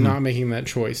decision. I'm not making that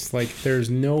choice. Like, there's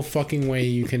no fucking way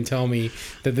you can tell me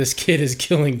that this kid is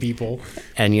killing people.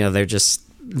 And they're just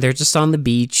on the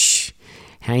beach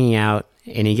hanging out,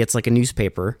 and he gets like a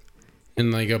newspaper.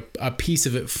 And like a piece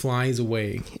of it flies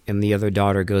away. And the other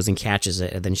daughter goes and catches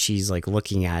it. And then she's like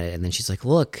looking at it. And then she's like,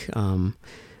 look,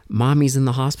 mommy's in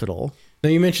the hospital. Now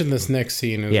you mentioned this next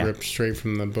scene is ripped straight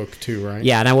from the book too, right?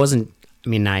 Yeah. And I was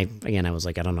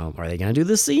like, I don't know. Are they going to do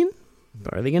this scene?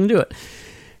 Or are they going to do it?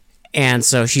 And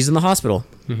so she's in the hospital.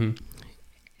 Mm-hmm.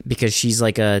 Because she's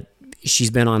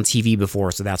been on TV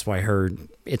before. So that's why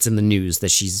it's in the news that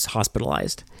she's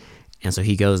hospitalized. And so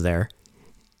he goes there.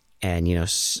 And,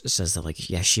 says that, like,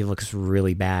 she looks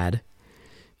really bad.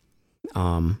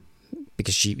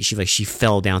 Because she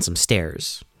fell down some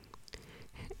stairs.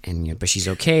 And, but she's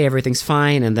okay. Everything's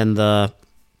fine. And then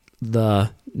the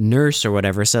nurse or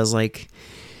whatever says, like,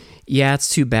 yeah, it's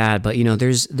too bad. But,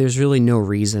 there's really no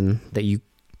reason that you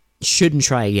shouldn't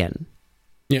try again.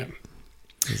 Yeah.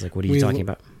 He's like, what are you talking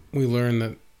about? We learned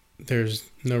that there's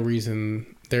no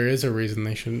reason. There is a reason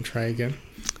they shouldn't try again.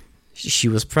 She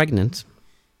was pregnant.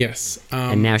 Yes.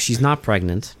 And now she's not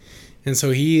pregnant. And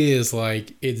so he is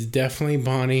like, it's definitely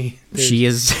Bonnie. She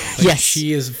is. Like, yes.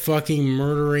 She is fucking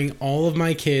murdering all of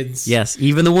my kids. Yes.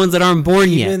 Even the ones that aren't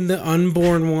born yet. Even the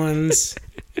unborn ones.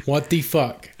 What the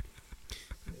fuck?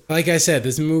 Like I said,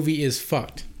 this movie is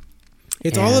fucked.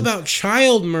 It's all about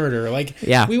child murder. Like,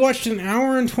 Yeah. we watched an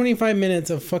hour and 25 minutes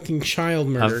of fucking child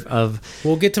murder.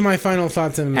 We'll get to my final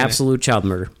thoughts in a minute. Absolute child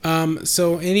murder.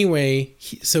 So anyway,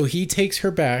 he takes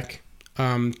her back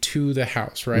to the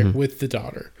house, right, with the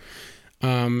daughter,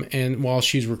 and while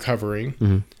she's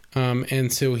recovering,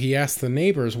 and so he asked the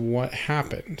neighbors what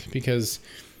happened, because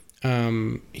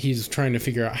he's trying to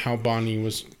figure out how Bonnie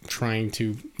was trying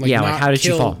to how did she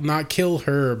fall? Not kill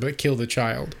her, but kill the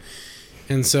child.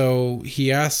 And so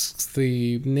he asks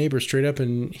the neighbor straight up,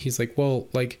 and he's like, well,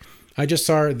 like, I just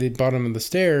saw her at the bottom of the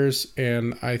stairs,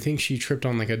 and I think she tripped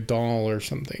on like a doll or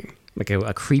something. Like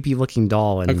a creepy looking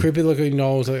doll. A creepy looking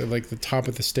doll was like the top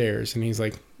of the stairs. And he's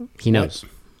like, he knows.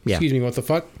 Yeah. Excuse me, what the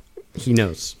fuck? He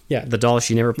knows. Yeah. The doll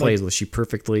she never plays with, she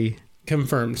perfectly...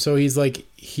 Confirmed. So he's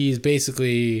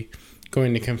basically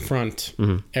going to confront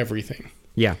everything.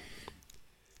 Yeah.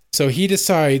 So he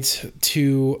decides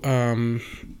to,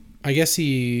 I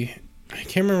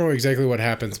can't remember exactly what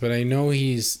happens, but I know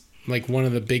he's like one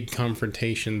of the big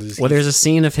confrontations. Well, there's a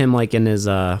scene of him like in his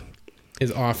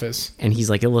office, and he's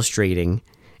like illustrating,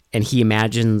 and he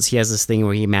has this thing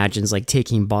where he imagines like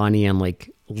taking Bonnie and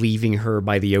like leaving her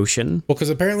by the ocean. Well, because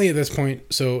apparently at this point,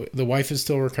 so the wife is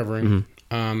still recovering.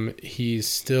 He's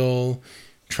still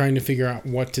trying to figure out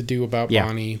what to do about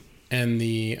Bonnie and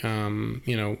the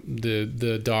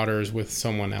the daughters with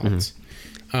someone else.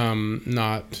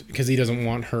 Not because he doesn't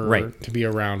want her to be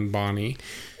around Bonnie.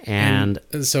 And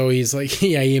so he's like,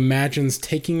 he imagines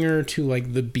taking her to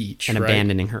like the beach and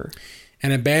abandoning her.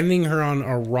 And abandoning her on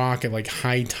a rock at like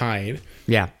high tide.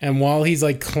 Yeah. And while he's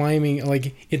like climbing,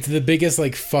 like it's the biggest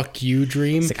like fuck you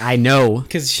dream. It's like, I know.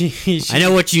 Because I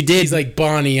know what you did. He's like,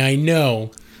 Bonnie, I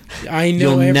know.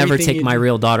 You'll never take my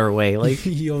real daughter away. Like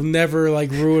you'll never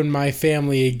like ruin my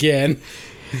family again.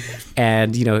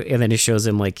 And and then it shows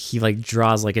him like he like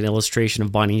draws like an illustration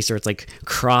of Bonnie. He starts like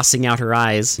crossing out her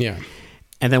eyes. Yeah.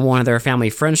 And then one of their family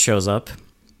friends shows up,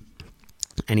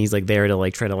 and he's like there to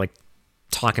like try to like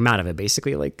talk him out of it.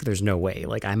 Basically, like there's no way.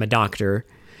 Like I'm a doctor.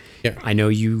 Yeah. I know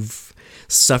you've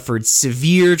suffered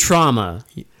severe trauma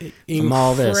from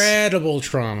all this. Incredible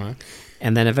trauma.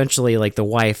 And then eventually, like the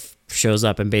wife shows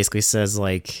up and basically says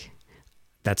like,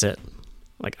 "That's it.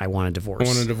 Like I want a divorce. I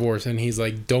want a divorce." And he's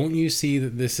like, "Don't you see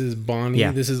that this is Bonnie?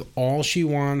 Yeah. This is all she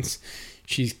wants.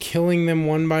 She's killing them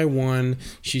one by one.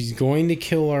 She's going to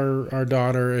kill our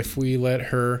daughter if we let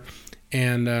her."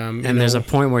 And there's a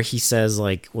point where he says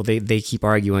like, well, they keep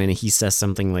arguing, and he says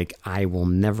something like, there will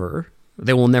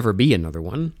never be another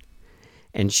one.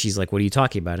 And she's like, what are you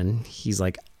talking about? And he's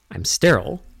like, I'm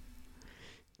sterile.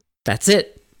 That's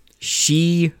it.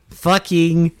 She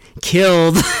fucking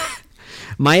killed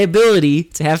my ability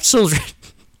to have children.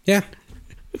 Yeah.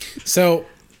 So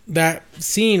that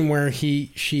scene where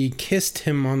she kissed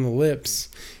him on the lips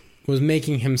was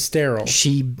making him sterile.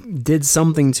 She did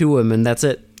something to him, and that's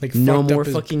it. Like no more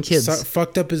fucking kids.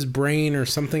 Fucked up his brain, or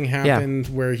something happened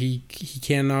where he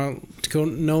cannot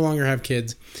no longer have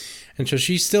kids. And so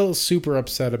she's still super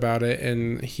upset about it,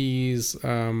 and he's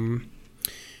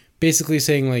basically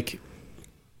saying like,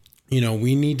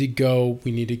 we need to go.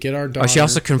 We need to get our daughter. She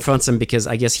also confronts him because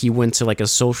I guess he went to like a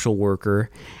social worker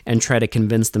and tried to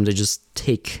convince them to just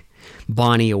take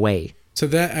Bonnie away. So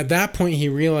that at that point he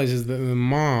realizes that the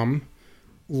mom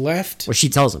left. Well, she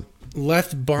tells him.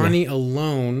 Left Bonnie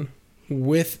alone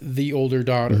with the older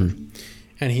daughter.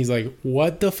 And he's like,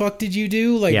 what the fuck did you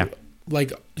do?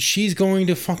 Like she's going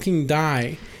to fucking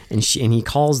die. And he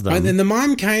calls them. And then the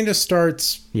mom kind of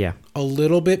starts a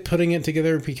little bit putting it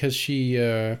together, because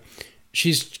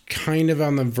she's kind of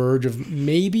on the verge of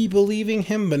maybe believing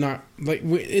him, but not like,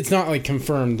 it's not like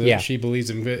confirmed that she believes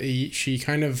him, but she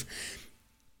kind of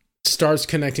starts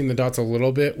connecting the dots a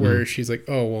little bit, where she's like,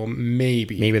 oh, well,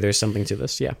 maybe there's something to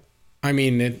this. Yeah. I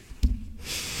mean,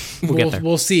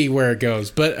 we'll see where it goes.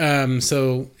 But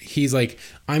so he's like,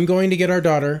 I'm going to get our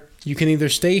daughter. You can either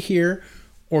stay here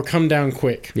or come down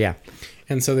quick. Yeah.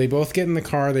 And so they both get in the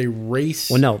car. They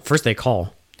race. Well, no, first they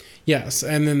call. Yes.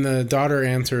 And then the daughter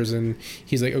answers, and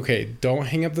he's like, okay, don't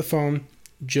hang up the phone.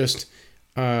 Just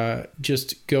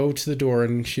go to the door.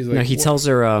 And she's like, no, he tells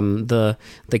her the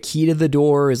key to the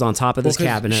door is on top of this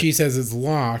cabinet. She says it's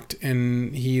locked,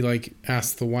 and he like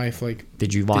asks the wife like,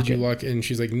 did you lock it? And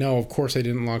she's like, no, of course I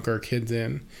didn't lock our kids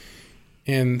in.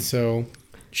 And so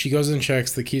she goes and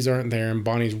checks, the keys aren't there, and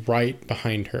Bonnie's right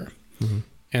behind her.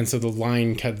 And so the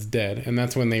line cuts dead, and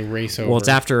that's when they race over. Well, it's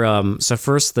after so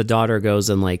first the daughter goes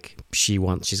and like she's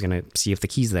gonna see if the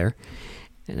key's there,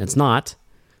 and it's not.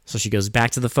 So she goes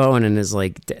back to the phone and is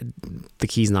like, the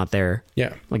key's not there.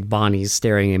 Yeah. Like, Bonnie's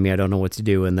staring at me. I don't know what to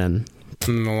do. And then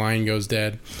the line goes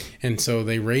dead. And so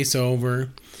they race over.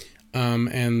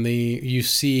 And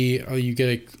you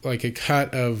get a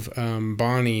cut of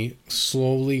Bonnie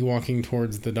slowly walking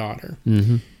towards the daughter.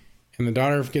 Mm-hmm. And the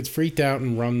daughter gets freaked out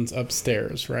and runs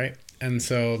upstairs, right? And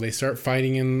so they start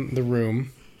fighting in the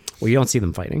room. Well, you don't see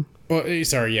them fighting. Well,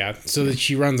 sorry, yeah. So that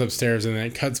she runs upstairs, and then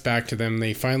it cuts back to them.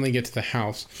 They finally get to the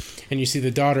house, and you see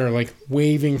the daughter like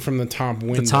waving from the top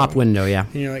window. The top window, yeah.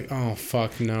 And you're like, oh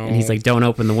fuck no. And he's like, don't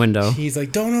open the window. He's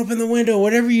like, don't open the window.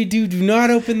 Whatever you do, do not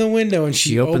open the window. And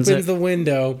she opens the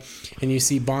window, and you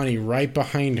see Bonnie right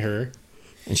behind her.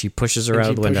 And she pushes her out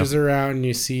of the window. She pushes her out, and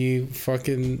you see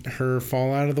fucking her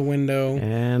fall out of the window.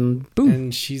 And boom.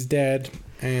 And she's dead.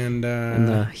 And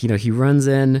he runs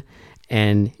in,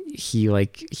 and he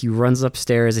runs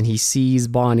upstairs, and he sees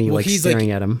Bonnie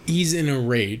staring at him. He's in a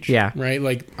rage. Yeah.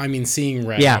 Right? Seeing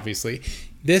red, obviously.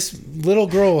 This little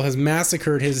girl has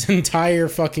massacred his entire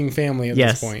fucking family at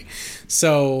this point.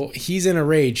 So he's in a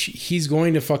rage. He's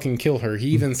going to fucking kill her. He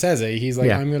even says it. He's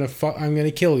like, I'm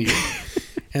gonna kill you.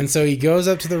 And so he goes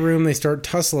up to the room, they start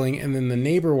tussling, and then the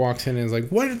neighbor walks in and is like,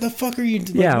 what the fuck are you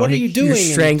doing? What are you doing? You're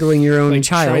strangling your own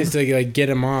child. Tries to get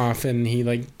him off, and he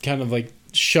kind of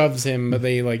shoves him, but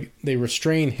they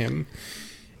restrain him.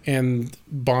 And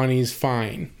Bonnie's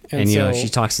fine. And so she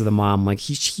talks to the mom, like,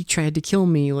 he tried to kill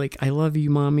me, like, I love you,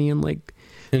 mommy, and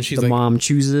she's the mom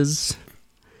chooses.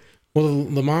 Well,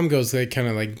 the mom goes kind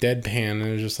of deadpan, and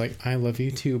is just like, I love you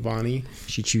too, Bonnie.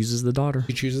 She chooses the daughter.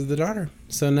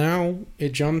 So now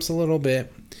it jumps a little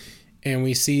bit, and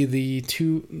we see the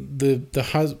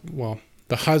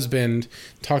husband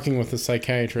talking with the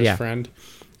psychiatrist friend,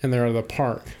 and they're at the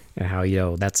park. And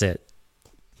how, that's it.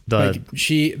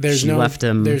 There's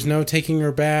no taking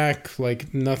her back.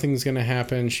 Nothing's gonna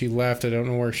happen. She left. I don't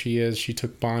know where she is. She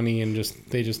took Bonnie, and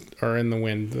they just are in the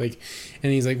wind. And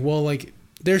he's like, well,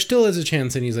 there still is a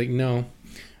chance. And he's like, no,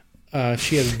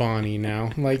 she has Bonnie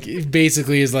now. It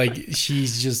basically is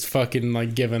she's just fucking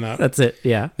given up. That's it.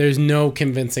 Yeah. There's no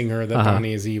convincing her that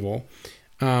Bonnie is evil.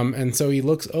 And so he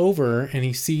looks over and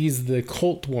he sees the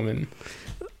cult woman,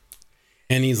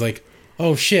 and he's like,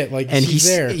 oh shit! And she's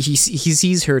there. He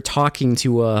sees her talking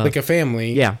to a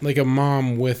family. Yeah, a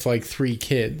mom with 3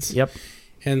 kids. Yep.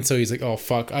 And so he's like, oh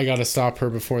fuck, I gotta stop her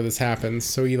before this happens.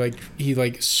 So he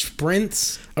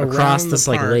sprints across this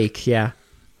park, lake. Yeah.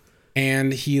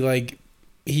 And he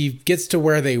gets to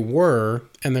where they were,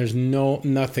 and there's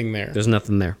nothing there. There's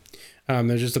nothing there.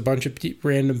 There's just a bunch of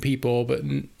random people, but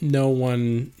no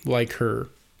one like her.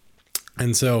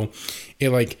 And so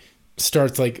it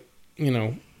starts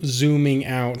zooming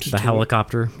out the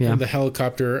helicopter. Yeah. The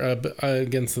helicopter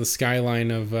against the skyline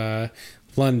of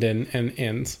London and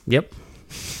ends. Yep.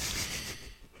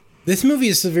 This movie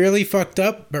is severely fucked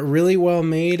up, but really well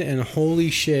made, and holy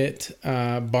shit,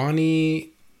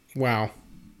 Bonnie, wow.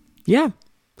 Yeah.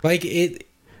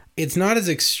 It's not as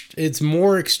it's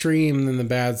more extreme than the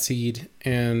Bad Seed,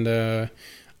 and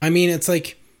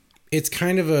it's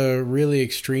kind of a really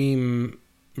extreme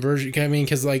version.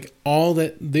 Because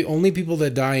the only people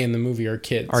that die in the movie are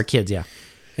kids. Yeah.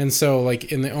 And so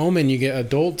in The Omen, you get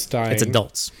adults dying. It's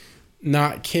adults,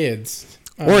 not kids,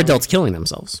 or adults killing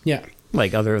themselves. Yeah.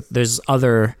 There's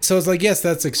other. So it's yes,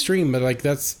 that's extreme, but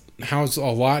that's how it's a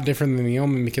lot different than The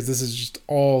Omen, because this is just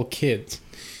all kids.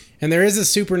 And there is a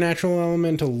supernatural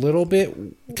element a little bit,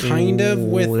 kind of,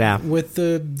 with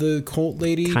the cult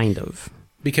lady. Kind of.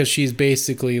 Because she's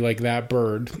basically that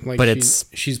bird. But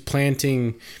she's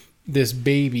planting this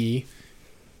baby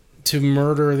to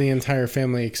murder the entire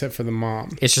family except for the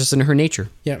mom. It's just in her nature.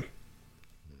 Yeah.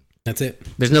 That's it.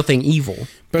 There's nothing evil.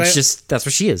 But that's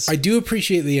what she is. I do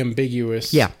appreciate the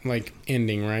ambiguous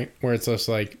ending, right? Where it's just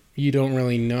you don't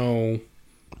really know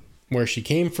where she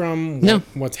came from,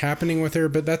 what's happening with her,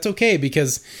 but that's okay,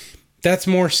 because that's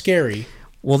more scary.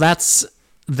 Well, that's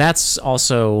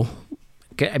also,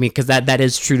 because that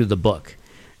is true to the book,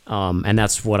 and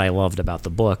that's what I loved about the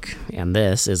book. And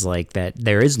this is that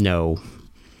there is no,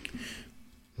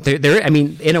 there.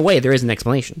 In a way, there is an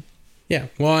explanation. Yeah.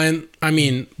 Well, and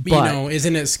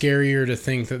isn't it scarier to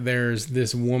think that there's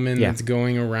this woman that's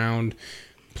going around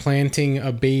planting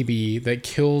a baby that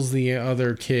kills the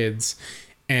other kids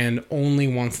and only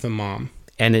wants the mom?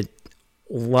 And it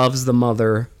loves the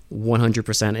mother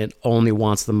 100%. It only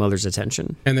wants the mother's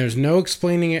attention. And there's no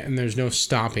explaining it, and there's no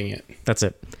stopping it. That's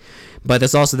it. But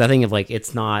there's also that thing of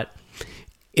it's not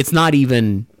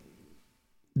even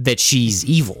that she's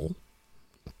evil.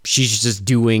 She's just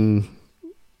doing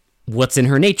what's in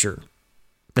her nature.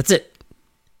 That's it.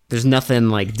 There's nothing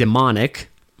demonic.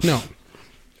 No.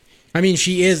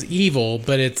 She is evil,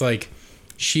 but it's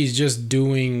she's just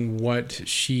doing what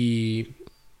she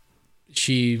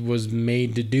was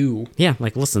made to do. Yeah,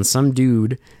 listen, some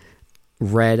dude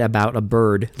read about a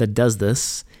bird that does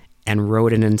this and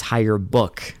wrote an entire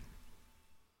book.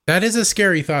 That is a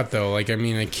scary thought, though. Like, I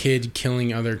mean, a kid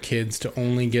killing other kids to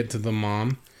only get to the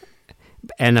mom.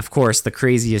 And of course, the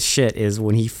craziest shit is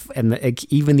when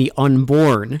even the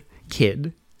unborn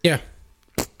kid. Yeah.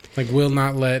 Like, will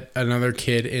not let another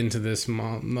kid into this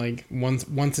mom. Like, once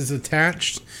it's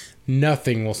attached,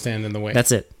 nothing will stand in the way.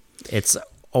 That's it. It's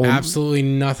absolutely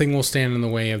nothing will stand in the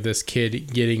way of this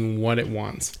kid getting what it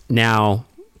wants. Now,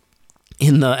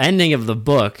 in the ending of the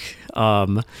book,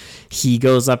 he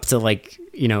goes up to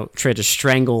try to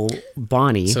strangle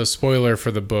Bonnie. So, spoiler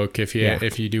for the book, if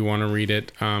you do want to read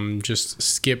it, just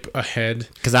skip ahead.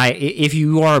 Because if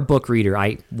you are a book reader,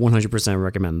 I 100%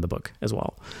 recommend the book as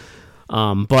well.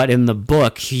 But in the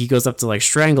book, he goes up to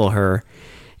strangle her,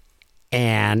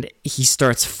 and he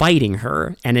starts fighting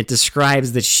her, and it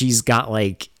describes that she's got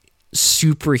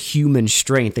superhuman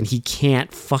strength, and he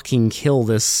can't fucking kill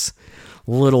this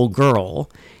little girl,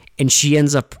 and she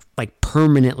ends up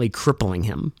permanently crippling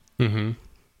him. Mm-hmm.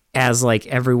 As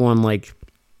everyone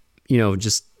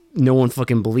just no one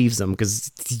fucking believes him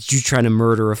because you trying to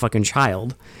murder a fucking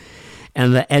child.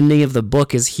 And the ending of the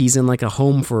book is he's in a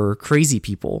home for crazy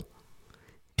people,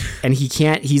 and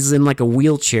he's in a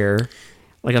wheelchair,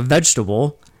 like a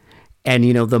vegetable, and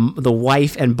the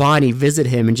wife and Bonnie visit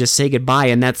him and just say goodbye,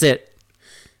 and that's it.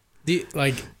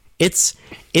 It's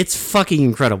fucking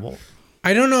incredible.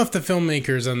 I don't know if the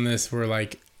filmmakers on this were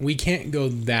we can't go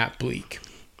that bleak.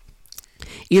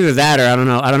 Either that, or I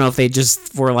don't know if they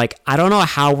just were I don't know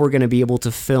how we're gonna be able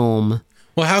to film.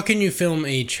 Well, how can you film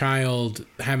a child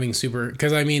having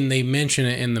because I mean they mention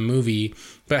it in the movie,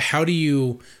 but how do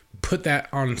you put that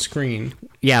on screen?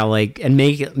 Yeah, and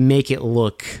make it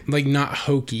look not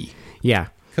hokey. Yeah,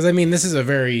 because I mean this is a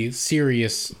very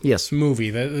serious movie.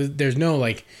 There's no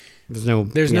not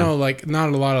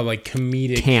a lot of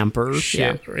comedic camper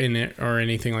shit in it or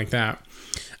anything like that.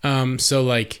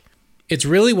 So it's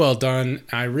really well done.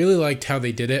 I really liked how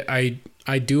they did it.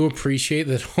 I do appreciate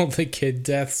that all the kid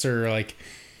deaths are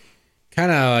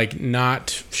kind of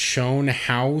not shown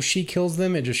how she kills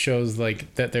them. It just shows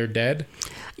that they're dead.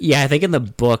 Yeah, I think in the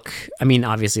book, I mean,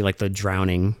 obviously the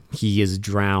drowning, he is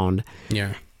drowned.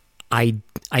 Yeah. I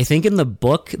think in the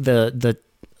book, the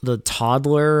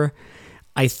toddler,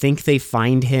 I think they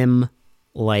find him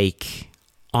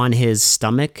on his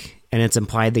stomach, and it's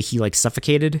implied that he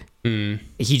suffocated. Mm.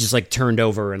 He just turned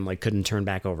over and couldn't turn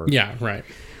back over. Yeah, right.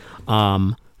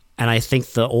 And I think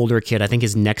the older kid, I think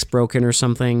his neck's broken or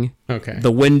something. Okay.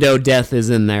 The window death is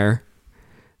in there.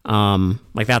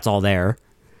 That's all there.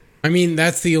 I mean,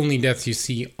 that's the only death you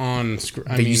see on screen.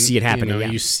 But you see it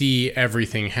happening. You see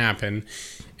everything happen.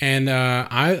 And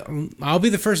I'll be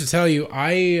the first to tell you,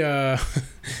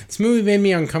 this movie made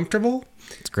me uncomfortable.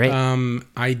 It's great.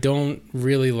 I don't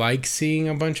really like seeing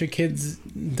a bunch of kids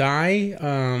die.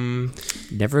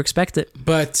 Never expect it.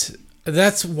 But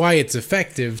that's why it's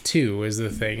effective too, is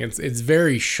the thing. It's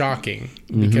very shocking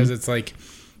because it's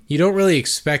you don't really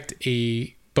expect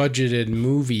a budgeted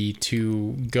movie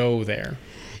to go there.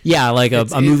 Yeah,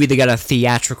 a movie that got a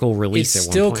theatrical release. It's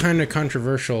still kind of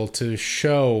controversial to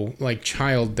show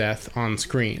child death on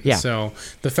screen. Yeah. So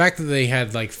the fact that they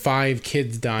had 5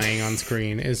 kids dying on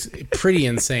screen is pretty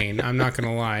insane. I'm not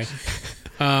gonna lie.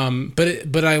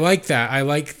 But I like that. I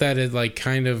like that it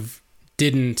kind of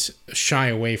didn't shy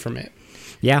away from it.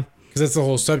 Yeah. Because that's the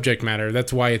whole subject matter.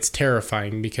 That's why it's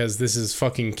terrifying, because this is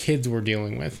fucking kids we're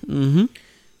dealing with.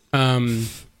 Mm-hmm.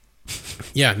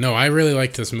 Yeah, no, I really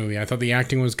liked this movie. I thought the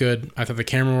acting was good. I thought the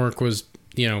camera work was,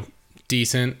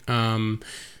 decent.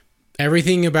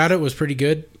 Everything about it was pretty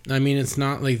good. I mean, it's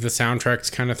not the soundtrack's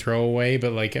kind of throwaway,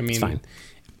 but I mean, it's fine.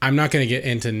 I'm not going to get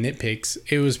into nitpicks.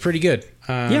 It was pretty good.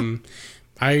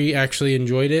 I actually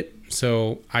enjoyed it.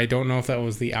 So I don't know if that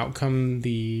was the outcome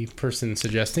the person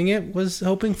suggesting it was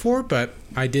hoping for, but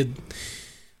I did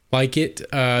like it.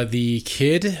 The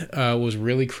kid was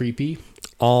really creepy.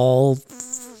 All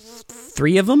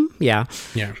 3 of them? Yeah.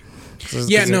 Yeah.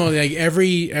 No,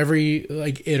 every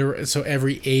so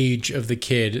every age of the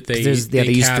kid they used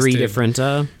 3 different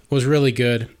was really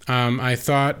good. I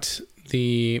thought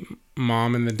the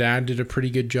mom and the dad did a pretty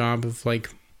good job of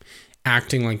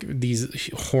acting these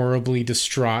horribly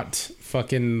distraught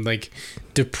fucking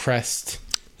depressed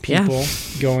people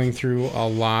going through a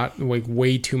lot,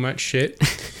 way too much shit.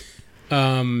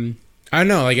 I don't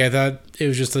know, I thought it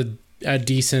was just a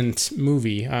decent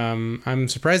movie. I'm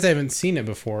surprised I haven't seen it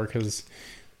before, because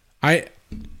I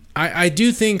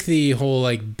do think the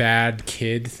whole bad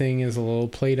kid thing is a little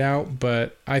played out,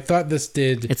 but I thought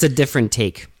it's a different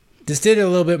take. This did a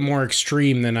little bit more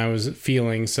extreme than I was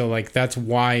feeling, so that's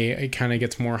why it kind of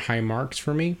gets more high marks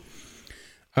for me.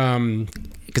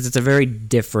 Because it's a very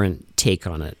different take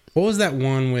on it. What was that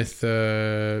one with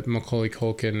Macaulay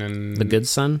Culkin and The Good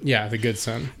Son? Yeah, The Good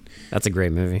Son. That's a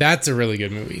great movie. That's a really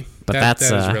good movie. But that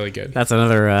is really good. That's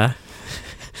another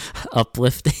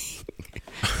uplifting.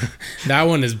 That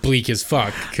one is bleak as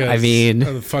fuck. I mean,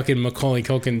 the fucking Macaulay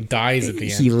Culkin dies at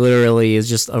the end. He literally is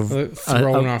just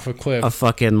thrown off a cliff. A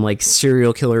fucking like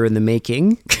serial killer in the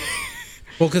making.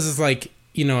 Well, because it's like,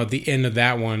 you know, at the end of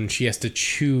that one, she has to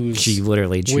choose. She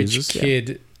literally chooses which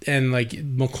kid, and like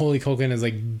Macaulay Culkin is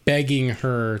like begging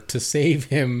her to save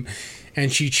him,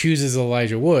 and she chooses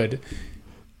Elijah Wood.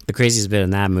 The craziest bit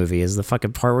in that movie is the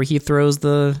fucking part where he throws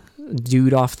the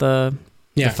dude off the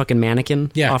fucking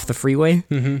mannequin off the freeway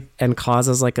and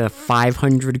causes like a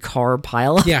 500 car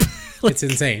pileup. Yeah, it's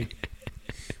insane.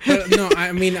 But no,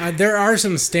 I mean, there are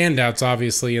some standouts,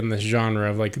 obviously, in this genre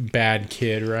of like bad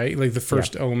kid, right? Like the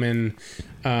first Omen,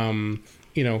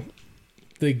 you know,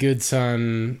 The Good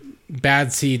Son,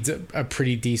 Bad Seed's a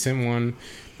pretty decent one,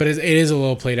 but it is a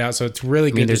little played out, so it's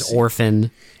really good. I mean, there's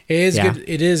Orphan. It is good.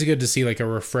 It is good to see like a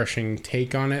refreshing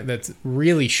take on it. That's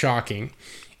really shocking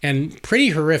and pretty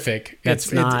horrific. It's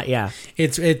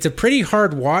a pretty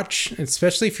hard watch,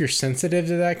 especially if you're sensitive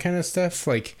to that kind of stuff,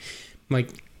 like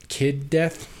kid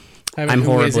death. I'm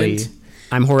horribly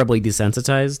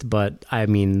desensitized, but I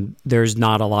mean, there's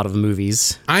not a lot of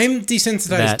movies. I'm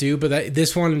desensitized too, but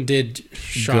this one did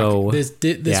shock.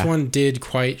 This one did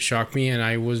quite shock me, and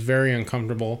I was very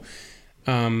uncomfortable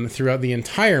throughout the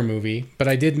entire movie. But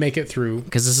I did make it through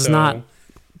because this is not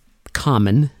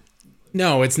common.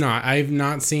 No, it's not. I've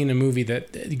not seen a movie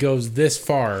that goes this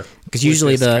far. Because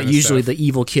usually the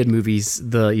evil kid movies,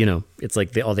 it's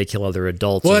like they kill other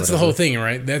adults. Well, that's the whole thing,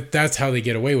 right? That's how they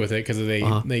get away with it, because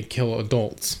they kill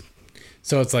adults.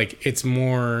 So it's like it's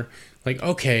more like,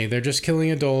 okay, they're just killing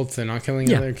adults. They're not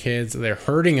killing other kids. They're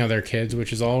hurting other kids,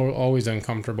 which is always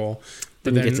uncomfortable.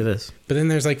 But then get to this. But then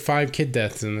there's like 5 kid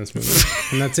deaths in this movie,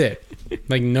 and that's it.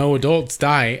 Like no adults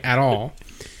die at all.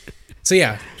 So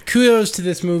yeah. Kudos to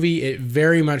this movie. It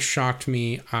very much shocked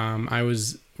me. I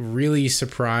was really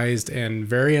surprised and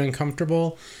very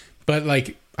uncomfortable, but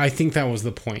like I think that was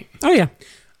the point. Oh yeah.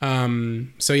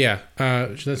 So yeah.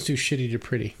 Let's do shitty to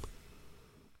pretty.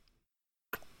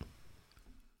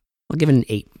 I'll give it an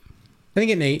 8. I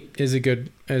think an 8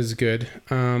 is good.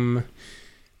 The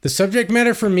subject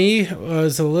matter for me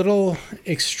was a little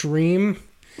extreme.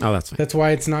 Oh, that's fine. That's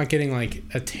why it's not getting like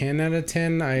a 10 out of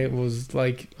 10. I was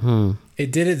like,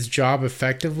 it did its job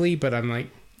effectively, but I'm like,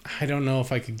 I don't know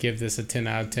if I could give this a 10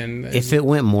 out of 10. If it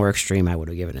went more extreme, I would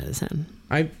have given it a 10.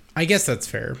 I guess that's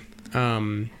fair.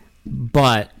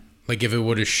 But like if it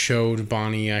would have showed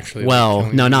Bonnie actually.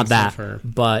 Well, no, not that.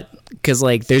 But because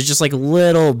like there's just like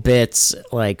little bits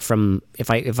like from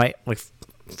if I like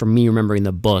from me remembering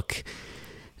the book,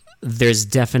 there's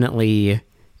definitely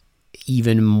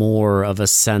even more of a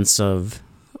sense of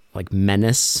like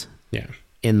menace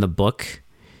in the book.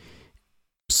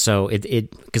 So it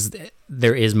because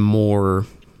there is more,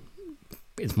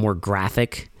 it's more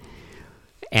graphic,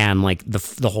 and like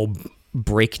the whole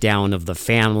breakdown of the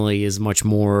family is much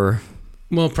more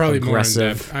probably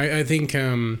aggressive. More in depth. I think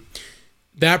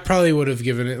that probably would have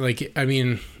given it like, I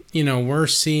mean, you know, we're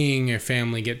seeing a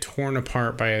family get torn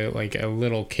apart by like a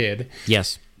little kid.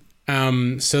 Yes.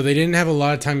 So they didn't have a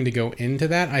lot of time to go into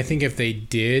that. I think if they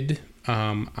did,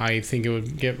 I think it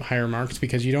would get higher marks,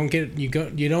 because you don't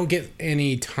get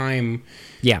any time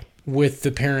with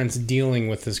the parents dealing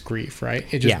with this grief, right?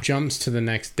 It just jumps to the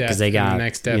next death. Because they got, the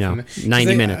next death,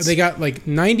 90 minutes. They got like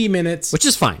 90 minutes. Which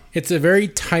is fine. It's a very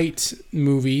tight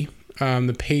movie.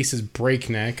 The pace is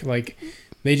breakneck. Like,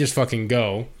 they just fucking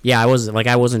go. Yeah, I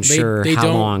wasn't sure how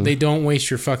long. They don't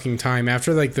waste your fucking time.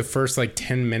 After like the first like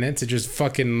 10 minutes, it just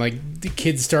fucking like the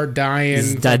kids start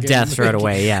dying. Death right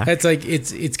away, yeah. It's like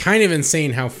it's kind of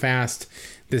insane how fast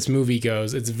this movie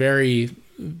goes. It's very,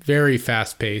 very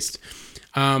fast paced.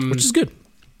 Which is good.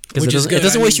 Because it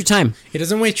doesn't waste your time. It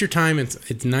doesn't waste your time.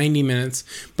 It's 90 minutes.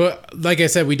 But like I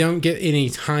said, we don't get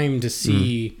any time to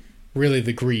see really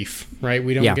the grief, right?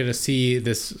 We don't get to see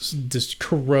this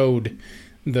corrode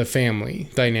the family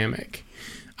dynamic,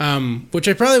 which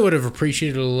I probably would have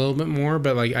appreciated a little bit more,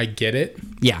 but like I get it.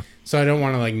 Yeah. So I don't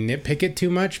want to like nitpick it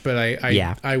too much, but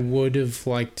I would have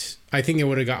liked. I think it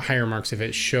would have got higher marks if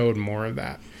it showed more of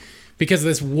that, because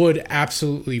this would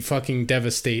absolutely fucking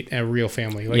devastate a real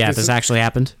family. Like, if this actually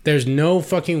happened, there's no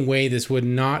fucking way this would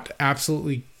not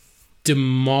absolutely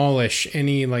demolish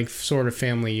any like sort of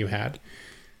family you had.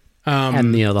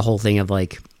 And the whole thing of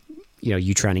like,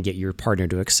 you trying to get your partner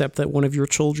to accept that one of your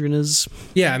children is...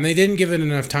 Yeah, and they didn't give it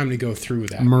enough time to go through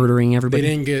that. Murdering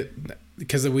everybody.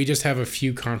 because we just have a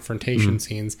few confrontation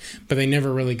scenes, but they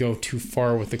never really go too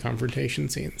far with the confrontation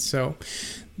scenes. So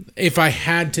if I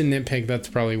had to nitpick, that's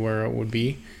probably where it would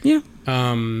be. Yeah.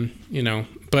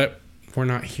 But we're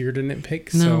not here to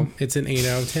nitpick, No. so it's an 8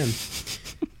 out of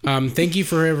 10. Thank you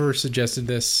for whoever suggested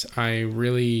this. I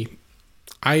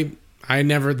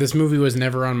never, this movie was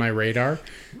never on my radar.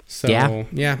 So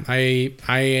yeah, I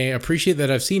appreciate that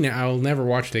I've seen it. I'll never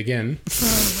watch it again.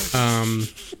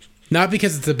 Not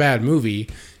because it's a bad movie,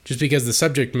 just because the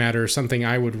subject matter is something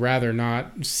I would rather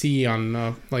not see on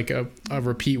a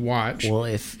repeat watch. Well,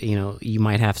 if you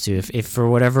might have to, if for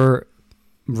whatever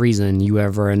reason you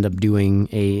ever end up doing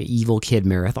a Evil Kid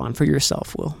marathon for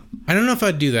yourself, Will. I don't know if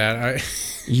I'd do that.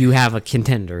 You have a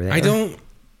contender there. I don't.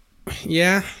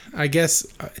 Yeah, I guess.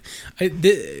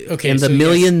 Okay. And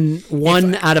the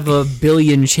one out of a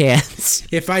billion chance.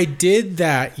 If I did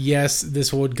that, yes,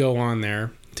 this would go on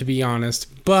there, to be honest.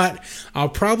 But I'll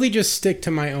probably just stick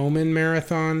to my Omen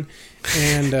marathon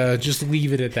and just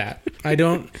leave it at that.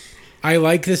 I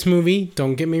like this movie,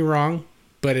 don't get me wrong,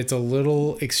 but it's a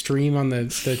little extreme on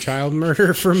the child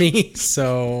murder for me,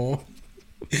 so...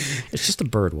 It's just a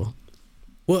bird, Will.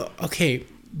 Well, okay,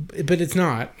 but it's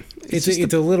not. It's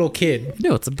a little kid.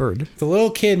 No, it's a bird. It's a little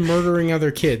kid murdering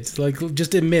other kids. Like,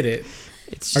 just admit it.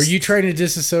 Are you trying to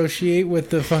disassociate with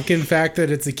the fucking fact that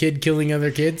it's a kid killing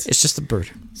other kids? It's just a bird.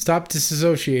 Stop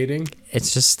disassociating.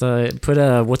 It's just put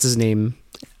what's his name?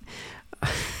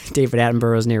 David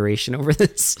Attenborough's narration over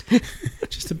this.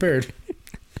 Just a bird.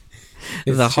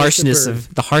 The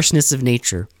harshness of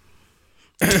nature.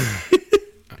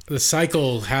 The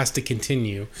cycle has to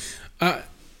continue.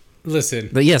 Listen.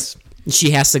 But yes,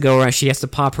 she has to go around. She has to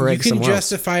pop her egg somewhere. You can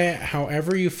justify it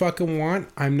however you fucking want.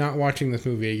 I'm not watching this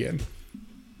movie again.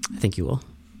 I think you will.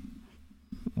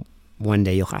 One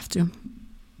day you'll have to.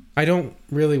 I don't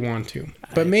really want to,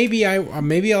 but maybe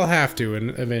I'll have to,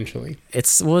 and eventually.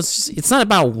 It's not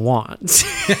about want.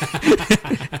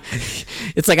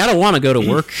 It's like I don't want to go to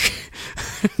work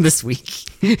this week,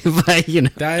 but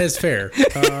that is fair.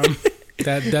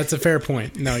 That's a fair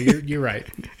point. No, you're right.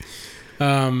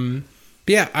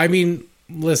 Yeah, I mean,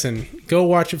 listen, go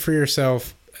watch it for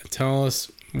yourself. Tell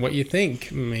us what you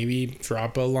think. Maybe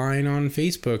drop a line on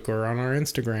Facebook or on our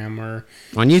Instagram or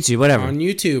on YouTube, whatever. On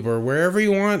YouTube or wherever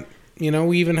you want.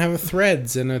 We even have a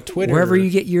Threads and a Twitter. Wherever you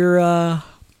get your a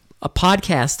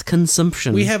podcast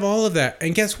consumption. We have all of that.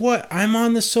 And guess what? I'm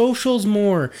on the socials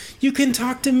more. You can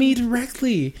talk to me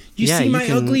directly. You see my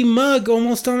ugly mug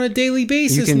almost on a daily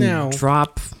basis now. You can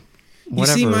drop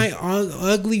whatever. You see my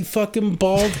ugly fucking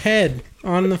bald head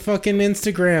on the fucking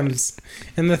Instagrams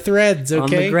and the Threads, okay? On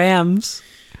the grams.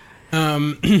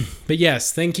 But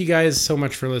yes, thank you guys so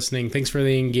much for listening. Thanks for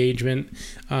the engagement.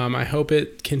 I hope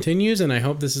it continues, and I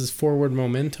hope this is forward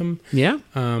momentum. Yeah.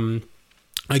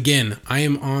 Again, I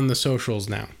am on the socials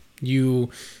now.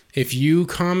 If you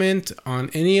comment on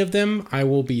any of them, I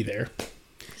will be there.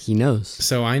 He knows.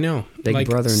 So I know. Big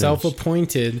brother knows.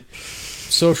 Self-appointed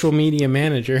social media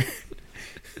manager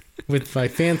with my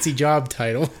fancy job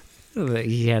title.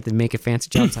 You had to make a fancy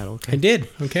job title. Okay? I did.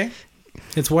 Okay.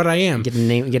 It's what I am. Get a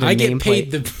name. I get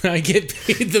paid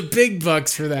the big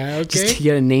bucks for that. Okay. Just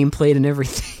get a nameplate and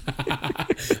everything.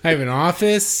 I have an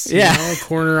office. Yeah. A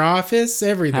corner office.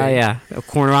 Everything. Oh yeah, a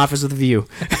corner office with a view.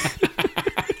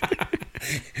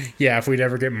 Yeah, if we'd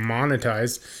ever get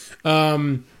monetized.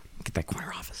 Get that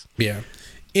corner office. Yeah.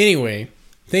 Anyway,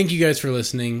 thank you guys for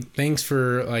listening. Thanks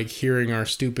for hearing our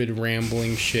stupid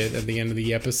rambling shit at the end of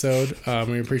the episode.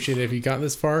 We appreciate it if you got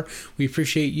this far. We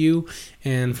appreciate you.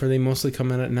 And for They Mostly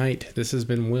Come Out at Night, this has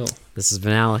been Will. This has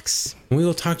been Alex. We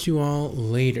will talk to you all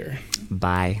later.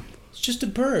 Bye. It's just a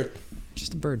bird.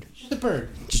 Just a bird. Just a bird.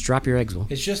 Just drop your eggs, Will.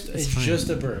 It's just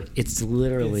a bird. It's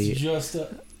literally just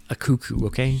a cuckoo,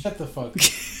 okay? Shut the fuck up.